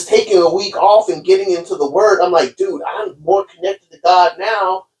 And just taking a week off and getting into the word, I'm like, dude, I'm more connected to God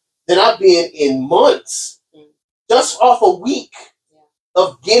now than I've been in months. Just off a week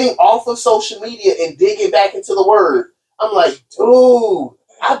of getting off of social media and digging back into the word. I'm like, dude,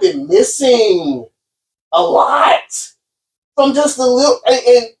 I've been missing a lot from just a little,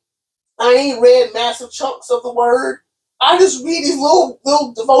 and I ain't read massive chunks of the word. I just read these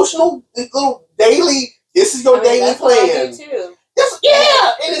little devotional, these little daily, this is your daily plan. Too.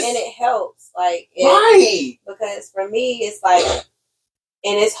 And it helps. Right. Because for me, it's like,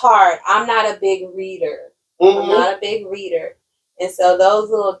 and it's hard. I'm not a big reader. I'm not a big reader. And so those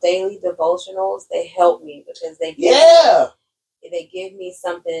little daily devotionals, they help me because they give me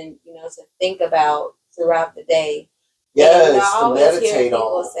something, to think about throughout the day. Yes, and, I always hear people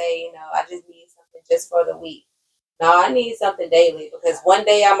on. say, I just need something just for the week. No, I need something daily because one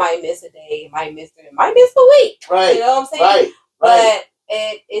day I might miss a day, might miss a week. Right. You know what I'm saying? Right. But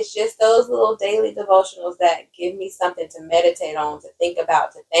it's just those little daily devotionals that give me something to meditate on, to think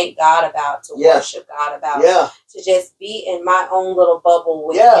about, to thank God about, to worship God about, to just be in my own little bubble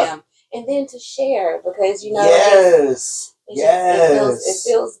with Him, and then to share because it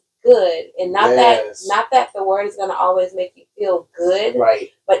feels good, and not that the word is going to always make you feel good, right?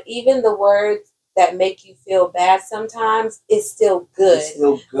 But even the words that make you feel bad sometimes is still good,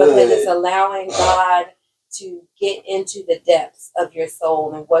 because it's allowing God to get into the depths of your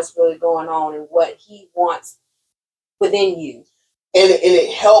soul and what's really going on and what He wants within you. And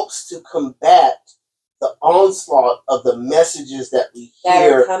it helps to combat the onslaught of the messages that we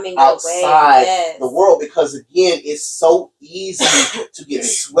hear outside the world, because again, it's so easy to get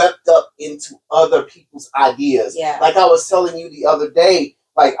swept up into other people's ideas. Yeah. Like I was telling you the other day,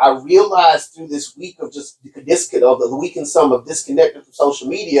 like I realized through this week of just the week and some of disconnected from social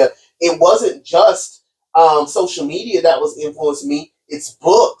media, it wasn't just social media that was influencing me. It's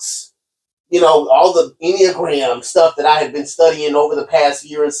books. You know, all the Enneagram stuff that I had been studying over the past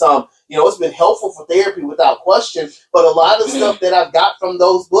year and some, you know, it's been helpful for therapy without question. But a lot of stuff that I've got from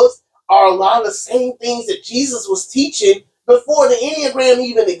those books are a lot of the same things that Jesus was teaching before the Enneagram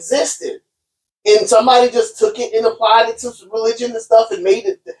even existed. And somebody just took it and applied it to religion and stuff and made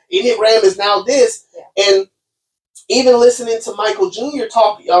it, the Enneagram is now this. Yeah. And even listening to Michael Jr.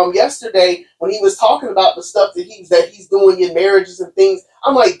 talk yesterday when he was talking about the stuff that he's doing in marriages and things,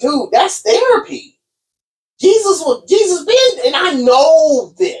 I'm like, dude, that's therapy. Jesus been, and I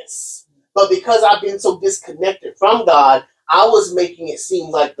know this, but because I've been so disconnected from God, I was making it seem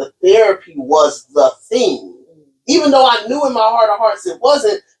like the therapy was the thing, even though I knew in my heart of hearts it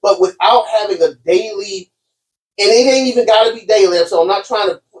wasn't. But without having a daily, and it ain't even got to be daily, so I'm not trying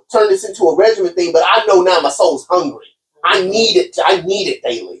to turn this into a regimen thing, but I know now my soul's hungry. I need it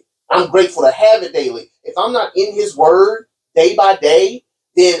daily. I'm grateful to have it daily. If I'm not in His Word day by day,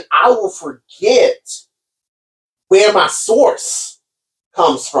 then I will forget where my source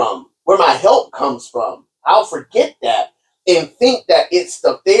comes from, where my help comes from. I'll forget that and think that it's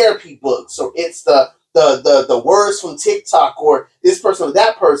the therapy books or it's the words from TikTok or this person or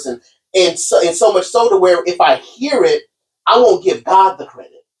that person, and so much so to where if I hear it, I won't give God the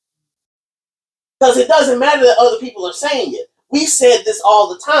credit. Because it doesn't matter that other people are saying it. We said this all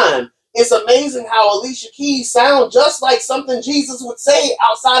the time. It's amazing how Alicia Keys sounds just like something Jesus would say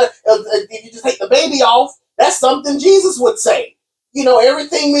outside of, if you just take the baby off, that's something Jesus would say. You know,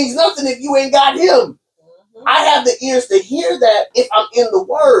 everything means nothing if you ain't got Him. Mm-hmm. I have the ears to hear that if I'm in the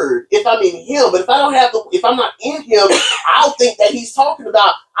Word, if I'm in Him. But if I'm not in Him, I'll think that He's talking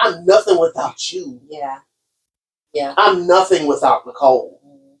about, I'm nothing without you. Yeah. I'm nothing without Nicole.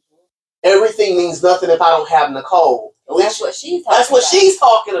 Everything means nothing if I don't have Nicole. That's what she's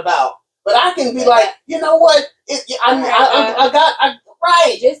talking about. But I can be like, you know what?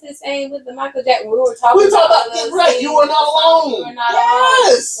 Right. Just the same with the Michael Jackson. We were talking about right. You are not alone. You are not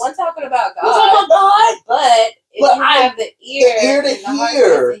alone. We're talking about God. We're talking about God. But you have the ear to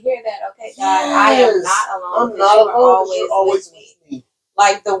hear that, okay, God, I am not alone. I'm not alone. You're always with me.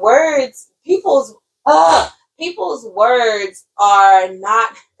 Like the words, people's words are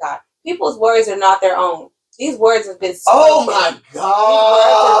not God. People's words are not their own. These words have been spoken. Oh my God!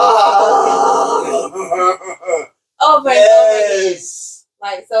 Over and over again.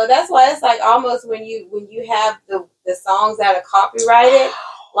 Like, so that's why it's like almost when you have the songs that are copyrighted,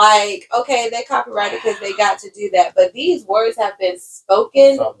 like, okay, they copyrighted because they got to do that, but these words have been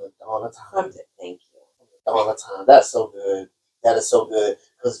spoken from the dawn of time. Thank you. From the dawn of time. That's so good. That is so good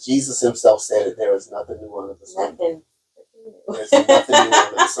because Jesus Himself said it. There is nothing new under the sun. There's nothing new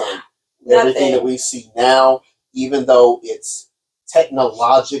under the sun. Everything that we see now, even though it's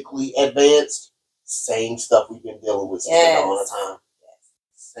technologically advanced, same stuff we've been dealing with since the dawn of time.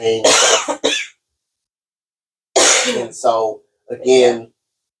 Same stuff. And so, again,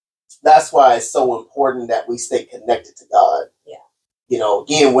 that's why it's so important that we stay connected to God. Yeah. You know,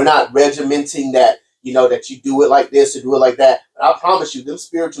 again, we're not regimenting that, you know, that you do it like this or do it like that. But I promise you, them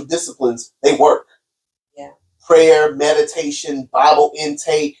spiritual disciplines, they work. Yeah. Prayer, meditation, Bible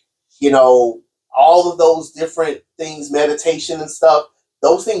intake, you know, all of those different things, meditation and stuff,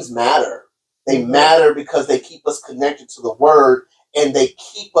 those things matter. They matter because they keep us connected to the Word and they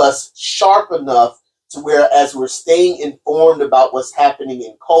keep us sharp enough to where as we're staying informed about what's happening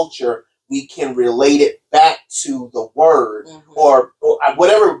in culture, we can relate it back to the Word or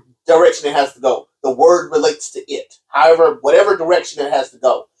whatever direction it has to go. The Word relates to it. However, whatever direction it has to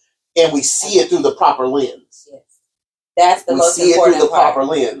go. And we see it through the proper lens. Yes. That's the we most see it important through the part. proper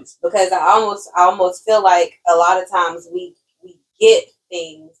lens. Because I almost feel like a lot of times we get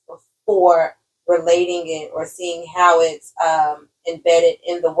things before relating it or seeing how it's embedded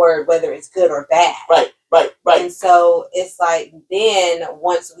in the word, whether it's good or bad. Right. And so it's like then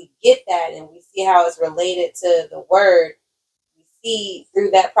once we get that and we see how it's related to the word, we see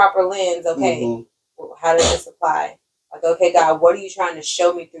through that proper lens, okay, how does this apply? Like, okay, God, what are you trying to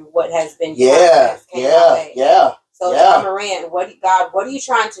show me through what has been came my way? So Ja Morant, what are you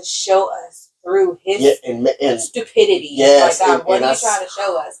trying to show us through his and stupidity? Yes, like, God, what are you trying to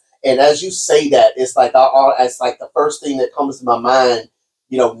show us? And as you say that, it's like it's like the first thing that comes to my mind,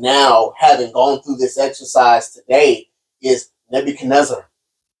 now having gone through this exercise today is Nebuchadnezzar.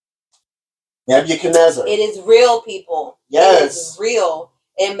 It is real, people. Yes. It is real.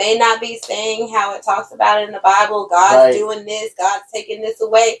 It may not be saying how it talks about it in the Bible. God's doing this. God's taking this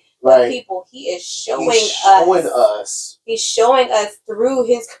away. But people, He is showing us. He's showing us through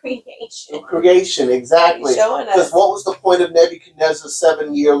His creation. Creation, exactly. He's showing us. Because what was the point of Nebuchadnezzar's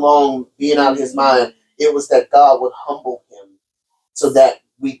 7-year-long being out of his mind? It was that God would humble him, so that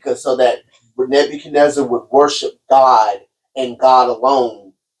Nebuchadnezzar would worship God and God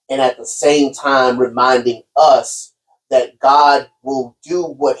alone, and at the same time reminding us that God will do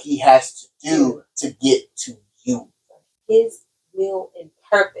what He has to do to get to you. His will and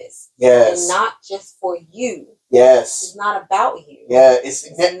purpose. Yes. And not just for you. Yes. It's not about you. Yeah, it's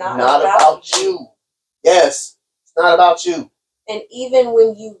not about you. Yes. It's not about you. And even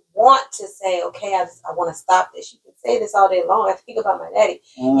when you want to say, okay, I want to stop this, you can say this all day long. I think about my daddy.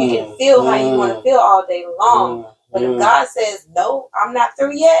 You can feel how you want to feel all day long. But if God says, no, I'm not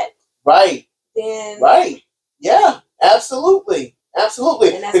through yet. Right. Then. Right. Yeah. Absolutely.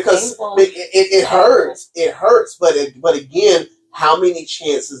 And that's because painful. It hurts. It hurts. But again, how many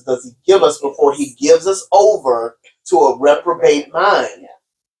chances does He give us before He gives us over to a reprobate mind? Yeah.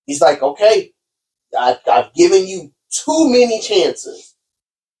 He's like, okay, I've given you too many chances.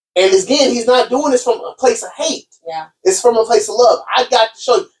 And again, He's not doing this from a place of hate. Yeah. It's from a place of love. I got to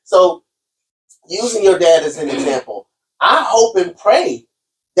show you. So, using your dad as an example, I hope and pray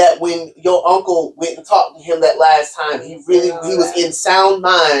that when your uncle went and talked to him that last time, he was in sound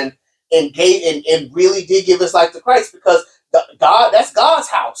mind and really did give his life to Christ, because that's God's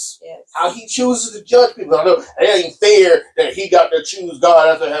house. Yes. How He chooses to judge people. I know it ain't fair that He got to choose God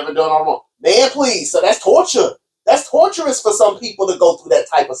after having done all wrong. Man, please. So that's torture. That's torturous for some people to go through that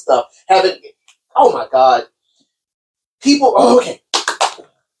type of stuff. Oh my God. People, okay.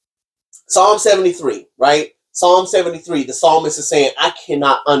 Psalm 73, right? Psalm 73, the psalmist is saying, I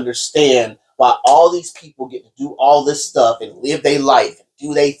cannot understand why all these people get to do all this stuff and live their life and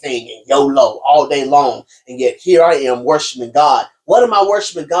do their thing and YOLO all day long. And yet here I am worshiping God. What am I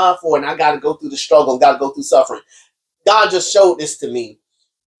worshiping God for? And I got to go through the struggle and got to go through suffering. God just showed this to me.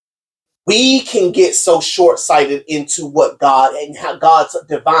 We can get so short-sighted into what God and how God's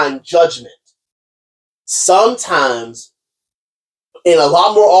divine judgment. Sometimes, and a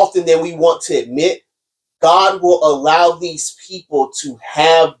lot more often than we want to admit, God will allow these people to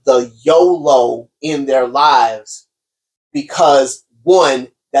have the YOLO in their lives because, one,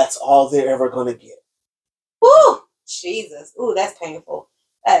 that's all they're ever going to get. Woo! Jesus. Ooh, that's painful.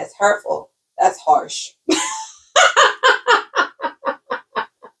 That is hurtful. That's harsh.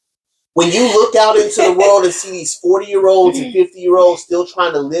 When you look out into the world and see these 40-year-olds and 50-year-olds still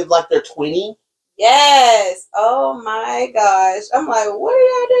trying to live like they're 20. Yes. Oh my gosh. I'm like, what are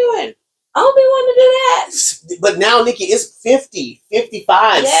y'all doing? I don't be wanting to do that. But now, Nikki, it's 50,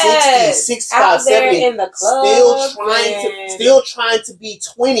 55, 60, 65, 70. In the club, still trying to be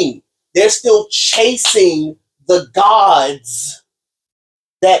 20. They're still chasing the gods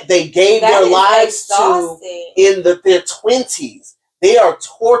that they gave their lives to in their 20s. They are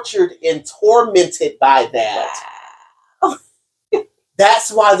tortured and tormented by that. Wow.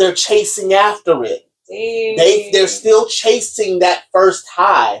 That's why they're chasing after it. They're still chasing that first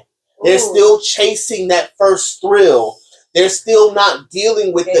high. They're still chasing that first thrill. They're still not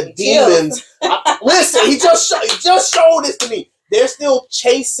dealing with the demons. Listen, he just showed this to me. They're still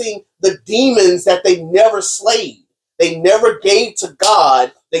chasing the demons that they never slayed. They never gave to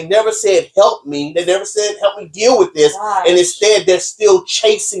God. They never said, help me. They never said, help me deal with this. Gosh. And instead, they're still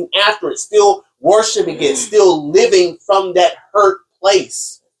chasing after it, still worshiping it, still living from that hurt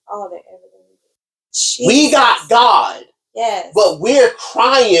place. Oh, the evidence. We got God. Yes. But we're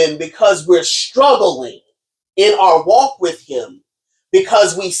crying because we're struggling in our walk with Him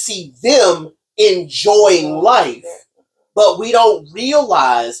because we see them enjoying life. But we don't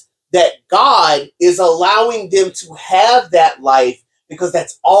realize that God is allowing them to have that life because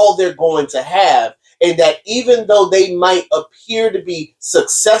that's all they're going to have. and that even though they might appear to be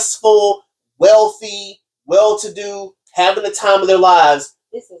successful, wealthy, well-to-do, having the time of their lives,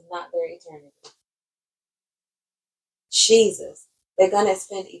 this is not their eternity. Jesus, they're gonna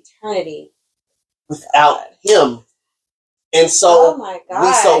spend eternity without him. And oh so my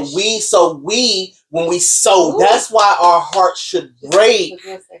gosh. we when we sow, that's why our heart should break.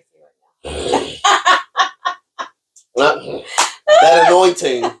 That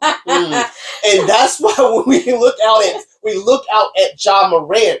anointing. And that's why when we look out at Ja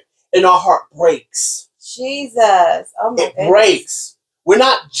Morant and our heart breaks. Jesus. Oh my it goodness. Breaks. We're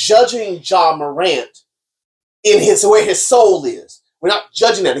not judging Ja Morant in where his soul is. We're not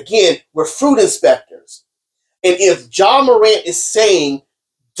judging that. Again, we're fruit inspectors. And if Ja Morant is saying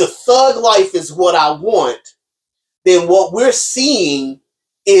the thug life is what I want, then what we're seeing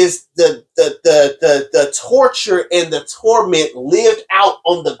is the torture and the torment lived out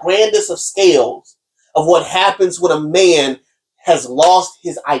on the grandest of scales of what happens when a man has lost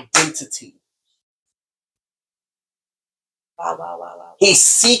his identity. Wow. He's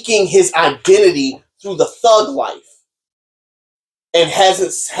seeking his identity through the thug life and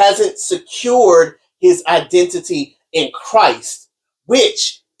hasn't secured his identity in Christ,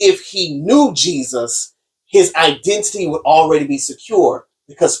 which if he knew Jesus, his identity would already be secure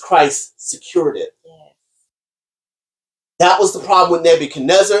because Christ secured it. Yes. That was the problem with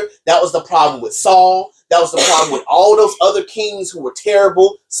Nebuchadnezzar. That was the problem with Saul. That was the problem with all those other kings who were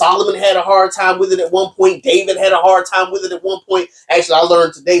terrible. Solomon had a hard time with it at one point. David had a hard time with it at one point. Actually, I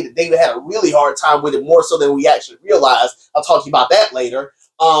learned today that David had a really hard time with it, more so than we actually realized. I'll talk to you about that later.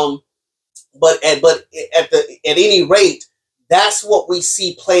 But at any rate, that's what we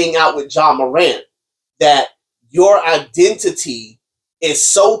see playing out with Ja Morant. That your identity is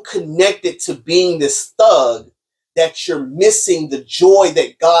so connected to being this thug that you're missing the joy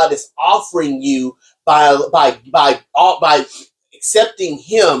that God is offering you by accepting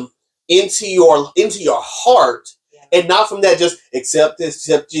him into your heart, and not from that just accept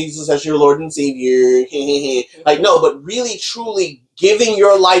Jesus as your Lord and Savior. Like, no, but really truly giving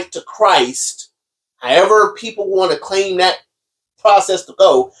your life to Christ, however people want to claim that process to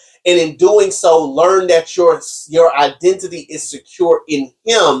go, and in doing so, learn that your identity is secure in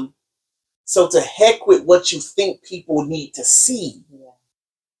him. So to heck with what you think people need to see.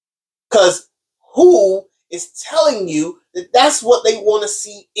 Because who is telling you that that's what they want to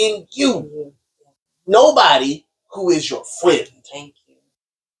see in you? Nobody who is your friend. Thank you.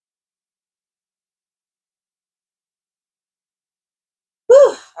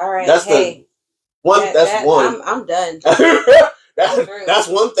 Whew. All right. That's one. I'm done. That's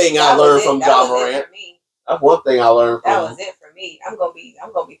one thing I learned from Ja Morant. That's one thing I learned from. That was it for me. I'm gonna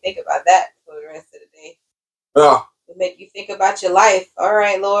be thinking about that for the rest of the day. Yeah. To make you think about your life. All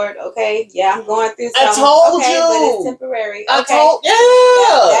right, Lord. Okay. Yeah, I'm going through something. I told you. But it's temporary. Okay.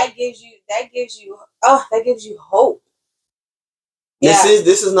 That gives you hope. This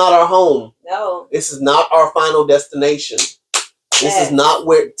is not our home. No. This is not our final destination. This is not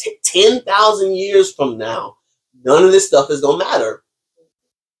where 10,000 years from now, none of this stuff is going to matter.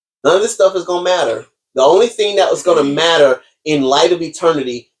 None of this stuff is going to matter. The only thing that was going to matter in light of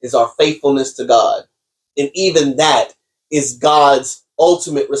eternity is our faithfulness to God. And even that is God's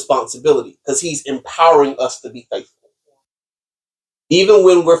ultimate responsibility because he's empowering us to be faithful. Even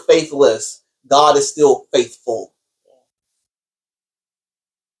when we're faithless, God is still faithful.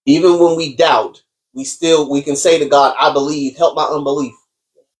 Even when we doubt, we can say to God, I believe, help my unbelief.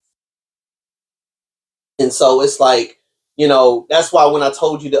 And so it's like, that's why when I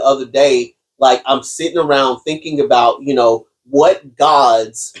told you the other day, like I'm sitting around thinking about, what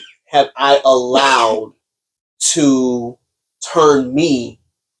gods have I allowed to turn me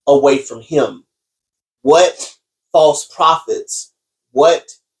away from him? What false prophets, what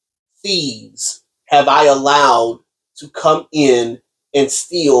thieves have I allowed to come in and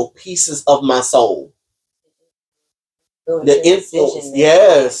steal pieces of my soul? The influence,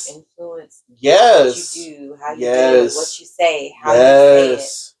 yes. Influence yes. What you do, how you do yes. it, what you say, how you say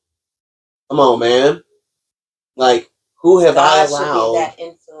it. Come on, man. Like, who have I allowed? Should be that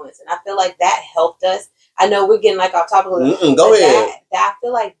influence. And I feel like that helped us. I know we're getting like off topic. Go ahead. I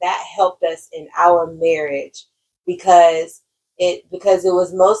feel like that helped us in our marriage because it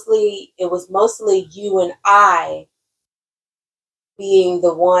was mostly you and I being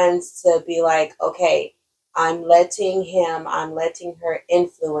the ones to be like, okay, I'm letting her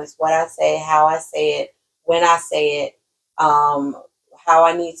influence what I say, how I say it, when I say it, how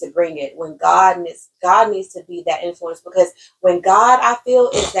I need to bring it. When God needs to be that influence, because when God, I feel,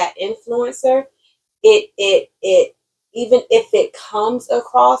 is that influencer, it even if it comes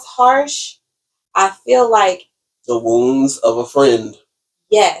across harsh, I feel like the wounds of a friend.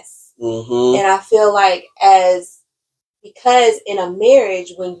 Yes. Mm-hmm. And I feel like because in a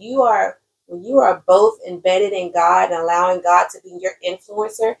marriage, when you are both embedded in God and allowing God to be your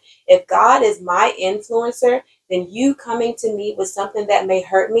influencer, if God is my influencer, then you coming to me with something that may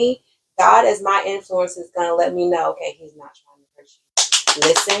hurt me, God as my influencer is going to let me know, okay, he's not trying to hurt you.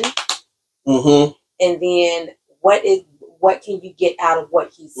 Listen. Mm-hmm. And then what can you get out of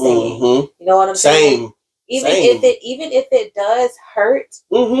what he's saying? Mm-hmm. You know what I'm saying? Even Same. if it does hurt,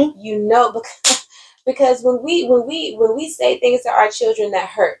 mm-hmm. you know, because when we say things to our children that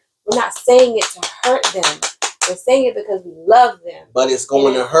hurt, we're not saying it to hurt them. We're saying it because we love them. But it's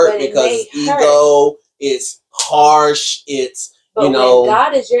going to hurt because ego, it's harsh, it's, but when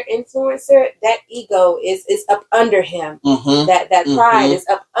God is your influencer, that ego is up under him. Mm-hmm. That pride is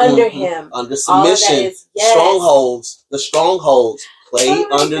up under him. Under submission. Strongholds. The strongholds play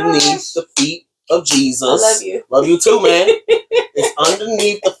underneath the feet of Jesus. I love you. Love you too, man. It's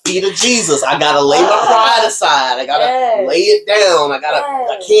underneath the feet of Jesus. I gotta lay my pride aside. I gotta lay it down. I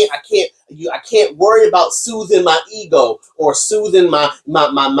can't worry about soothing my ego or soothing my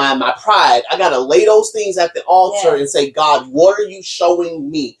pride. I gotta lay those things at the altar and say, God, what are you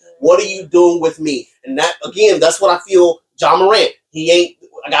showing me? What are you doing with me? And that, again, that's what I feel Ja Morant. I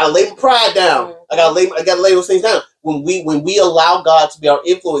gotta lay my pride down. I gotta lay those things down. When we allow God to be our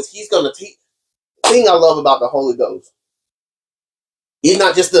influence, he's gonna teach. The thing I love about the Holy Ghost, he's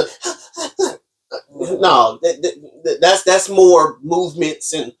not just no, that's more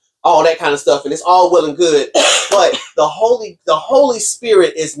movements and all that kind of stuff, and it's all well and good. But the Holy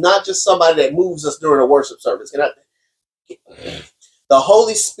Spirit is not just somebody that moves us during a worship service. The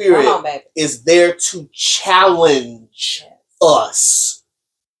Holy Spirit is there to challenge us.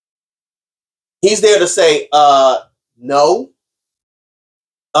 He's there to say, no,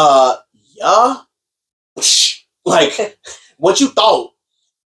 yeah, like what you thought.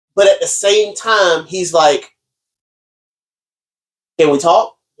 But at the same time, he's like, can we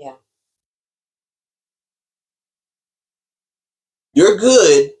talk? Yeah. You're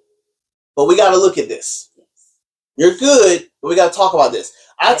good, but we got to look at this. Yes. You're good, but we got to talk about this.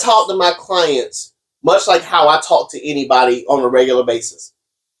 I talk to my clients much like how I talk to anybody on a regular basis.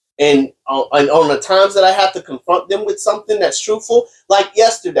 And on the times that I have to confront them with something that's truthful, like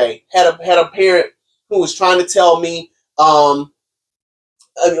yesterday, had a parent who was trying to tell me, well,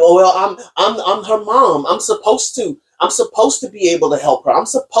 I'm her mom. I'm supposed to be able to help her. I'm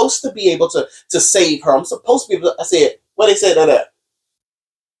supposed to be able to save her. I'm supposed to be able to. I said, what they said to that?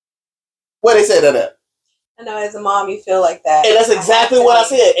 What they said to that? I know, as a mom, you feel like that. And that's exactly what I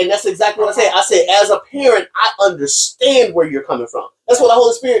said. And that's exactly what I said. I said, as a parent, I understand where you're coming from. That's what the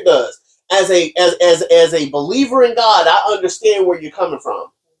Holy Spirit does. As a believer in God, I understand where you're coming from.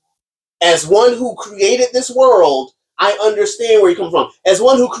 As one who created this world, I understand where you're coming from. As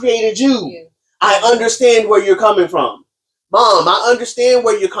one who created you, I understand where you're coming from. Mom, I understand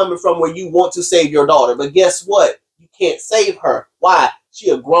where you're coming from, where you want to save your daughter. But guess what? You can't save her. Why? She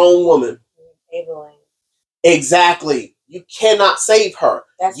a grown woman. Enabling. Exactly. You cannot save her.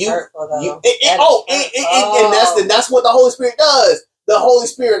 That's hurtful, though. And that's what the Holy Spirit does. The Holy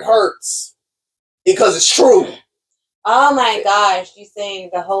Spirit hurts because it's true. Oh my gosh, you saying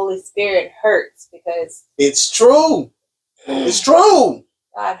the Holy Spirit hurts because it's true. It's true.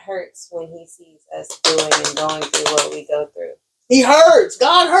 God hurts when he sees us doing and going through what we go through. He hurts.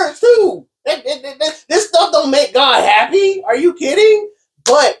 God hurts too. This stuff don't make God happy. Are you kidding?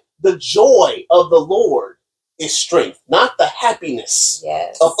 But the joy of the Lord is strength, not the happiness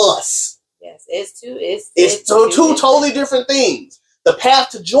of us. Yes, it's two totally different things. The path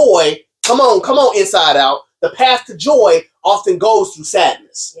to joy, come on, inside out. The path to joy often goes through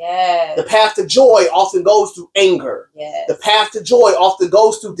sadness. Yes. The path to joy often goes through anger. Yes. The path to joy often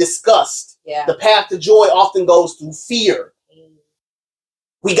goes through disgust. Yeah. The path to joy often goes through fear.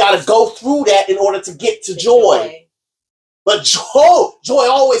 We got to go through that in order to get to joy. But joy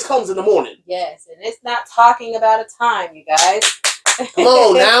always comes in the morning. Yes, and it's not talking about a time, you guys. Come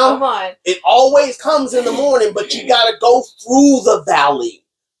on now. Come on. It always comes in the morning, but you got to go through the valley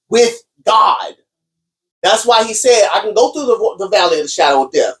with God. That's why he said, I can go through the valley of the shadow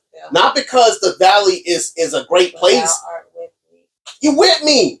of death. Yeah. Not because the valley is a great place. Thou art with me. You're with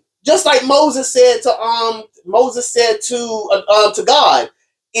me. Just like Moses said to God,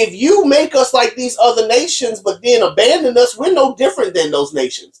 if you make us like these other nations, but then abandon us, we're no different than those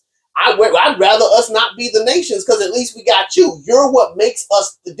nations. I'd rather us not be the nations because at least we got you. You're what makes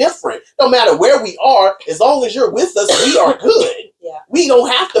us the different. No matter where we are, as long as you're with us, we are good. Yeah. We don't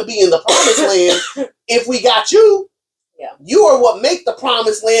have to be in the promised land if we got you. Yeah. You are what make the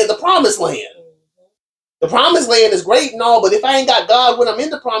promised land the promised land. The promised land is great and all, but if I ain't got God when I'm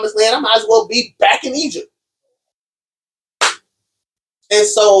in the promised land, I might as well be back in Egypt. And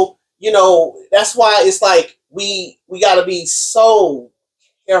so, that's why it's like we got to be so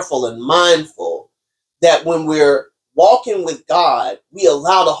careful and mindful that when we're walking with God, we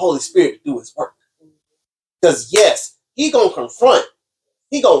allow the Holy Spirit to do his work. Because yes, he going to confront,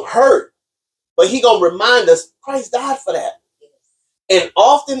 he going to hurt, but he going to remind us Christ died for that. And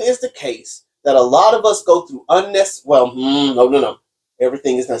often is the case that a lot of us go through no.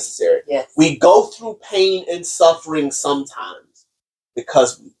 Everything is necessary. Yes. We go through pain and suffering sometimes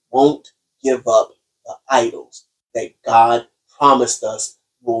because we won't give up the idols that God promised us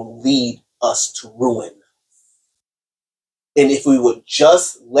will lead us to ruin. And if we would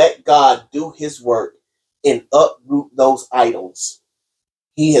just let God do his work and uproot those idols,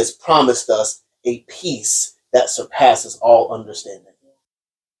 he has promised us a peace that surpasses all understanding.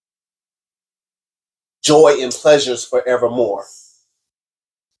 Joy and pleasures forevermore.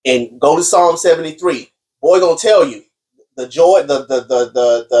 And go to Psalm 73. Boy gonna tell you the joy,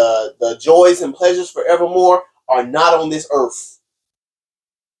 the joys and pleasures forevermore are not on this earth.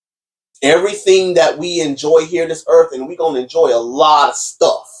 Everything that we enjoy here on this earth, and we're gonna enjoy a lot of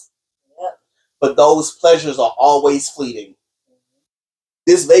stuff. Yep. But those pleasures are always fleeting.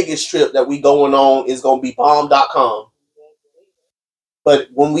 This Vegas trip that we going on is gonna be bomb.com. But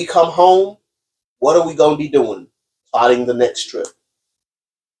when we come home, what are we gonna be doing? Plotting the next trip.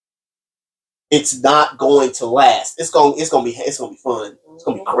 It's not going to last. It's gonna be fun. It's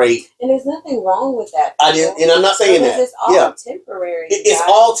gonna be great. And there's nothing wrong with that. And I'm not saying that. It's all temporary. It's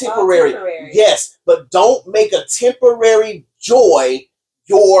all temporary. Yes, but don't make a temporary joy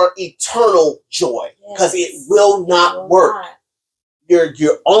your eternal joy, because it will not work.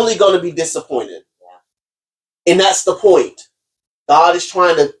 You're only going to be disappointed. Yeah. And that's the point. God is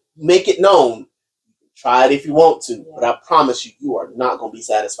trying to make it known. Try it if you want to, but I promise you, you are not going to be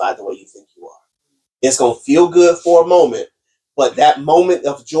satisfied the way you think you are. It's going to feel good for a moment, but that moment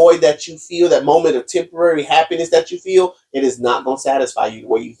of joy that you feel, that moment of temporary happiness that you feel, it is not going to satisfy you the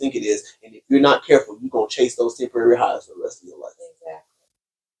way you think it is. And if you're not careful, you're going to chase those temporary highs for the rest of your life. Exactly.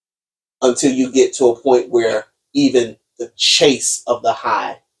 Until you get to a point where even the chase of the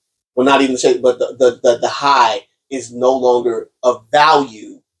high, well, not even the chase, but the high is no longer of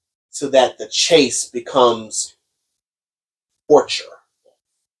value, so that the chase becomes torture.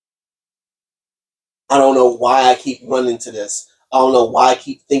 I don't know why I keep running to this. I don't know why I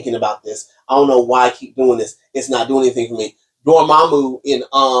keep thinking about this. I don't know why I keep doing this. It's not doing anything for me. Dormammu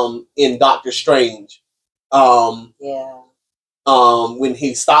in Doctor Strange, when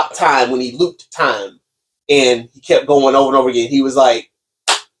he stopped time, when he looped time, and he kept going over and over again, he was like,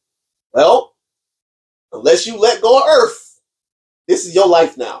 well, unless you let go of Earth, this is your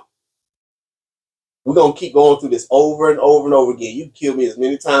life now. We're going to keep going through this over and over and over again. You can kill me as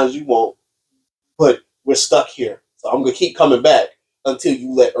many times as you want, but we're stuck here. So I'm going to keep coming back until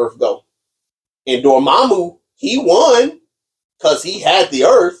you let Earth go. And Dormammu, he won because he had the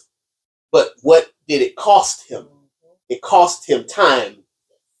Earth, but what did it cost him? It cost him time.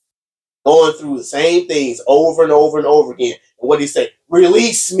 Going through the same things over and over and over again. And what did he say?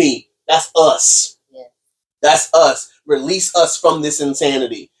 Release me. That's us. Yeah. That's us. Release us from this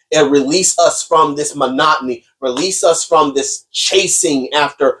insanity. And release us from this monotony. Release us from this chasing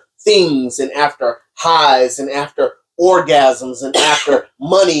after things and after highs and after orgasms and after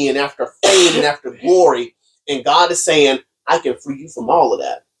money and after fame and after glory. And God is saying, I can free you from all of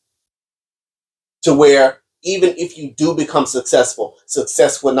that. To where even if you do become successful,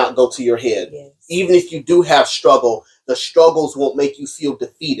 success will not go to your head. Yes. Even if you do have struggle, the struggles won't make you feel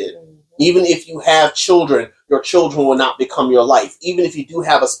defeated. Mm-hmm. Even if you have children, your children will not become your life. Even if you do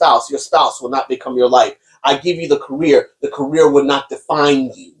have a spouse, your spouse will not become your life. I give you the career will not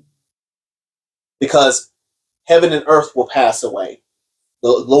define you. Because heaven and earth will pass away. The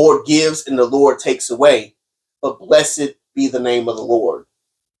Lord gives and the Lord takes away. But blessed be the name of the Lord.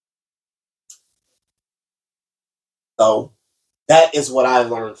 So that is what I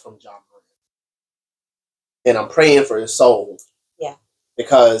learned from Ja Morant. And I'm praying for his soul. Yeah.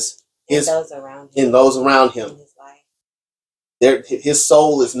 Because those around him. His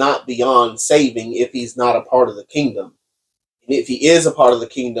soul is not beyond saving if he's not a part of the kingdom. And if he is a part of the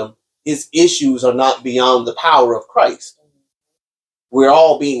kingdom, his issues are not beyond the power of Christ. We're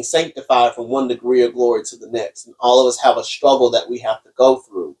all being sanctified from one degree of glory to the next. And all of us have a struggle that we have to go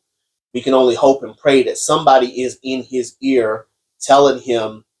through. We can only hope and pray that somebody is in his ear telling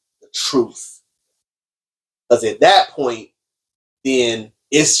him the truth. Because at that point, then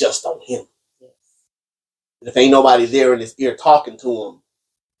it's just on him. Yes. And if ain't nobody there in his ear talking to him,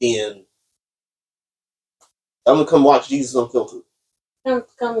 then I'm gonna come watch Jesus Unfiltered.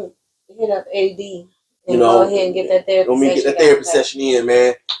 Come hit up AD and go ahead and get that therapy session. Get that therapy session in,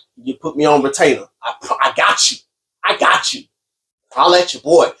 man. You put me on retainer. I got you. I'll let your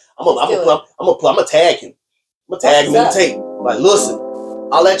boy. I'm gonna tag him. I'm gonna tag him in the tape. Like, listen,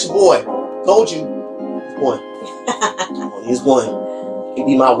 I'll let your boy. Told you, he's one. He's one. He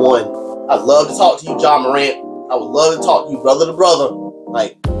be my one. I'd love to talk to you, Ja Morant. I would love to talk to you, brother to brother.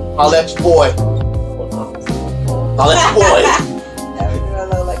 Like, I'll let your boy. I'll let your boy.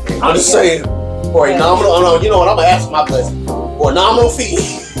 I'm just saying. For a nominal, you know what? I'm gonna ask for my blessing. For a nominal fee,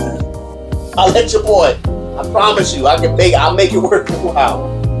 I'll let your boy. I promise you, I'll make it worth your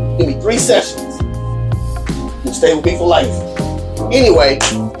while. Give me 3 sessions. You stay with me for life. Anyway,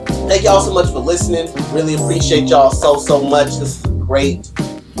 thank y'all so much for listening. Really appreciate y'all so much. This is a great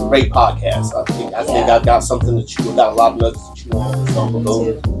podcast. I think I've got something to chew. I've got a lot of nuggets to chew on. So I'm gonna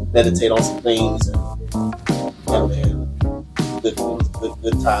go meditate on some things. And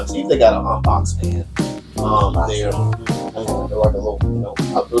good time. See if they got an unbox fan there. They're like a little,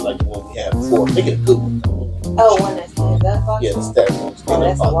 I feel like the one we had before. Make it a good one. One that stands up? Yeah, the stand up.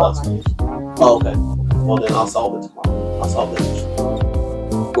 That's a Walmart. Oh, okay. Well, then I'll solve it tomorrow. I'll solve it issue.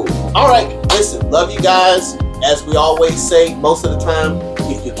 Cool. All right. Listen, love you guys. As we always say, most of the time,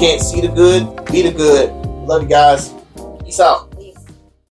 if you can't see the good, be the good. Love you guys. Peace out.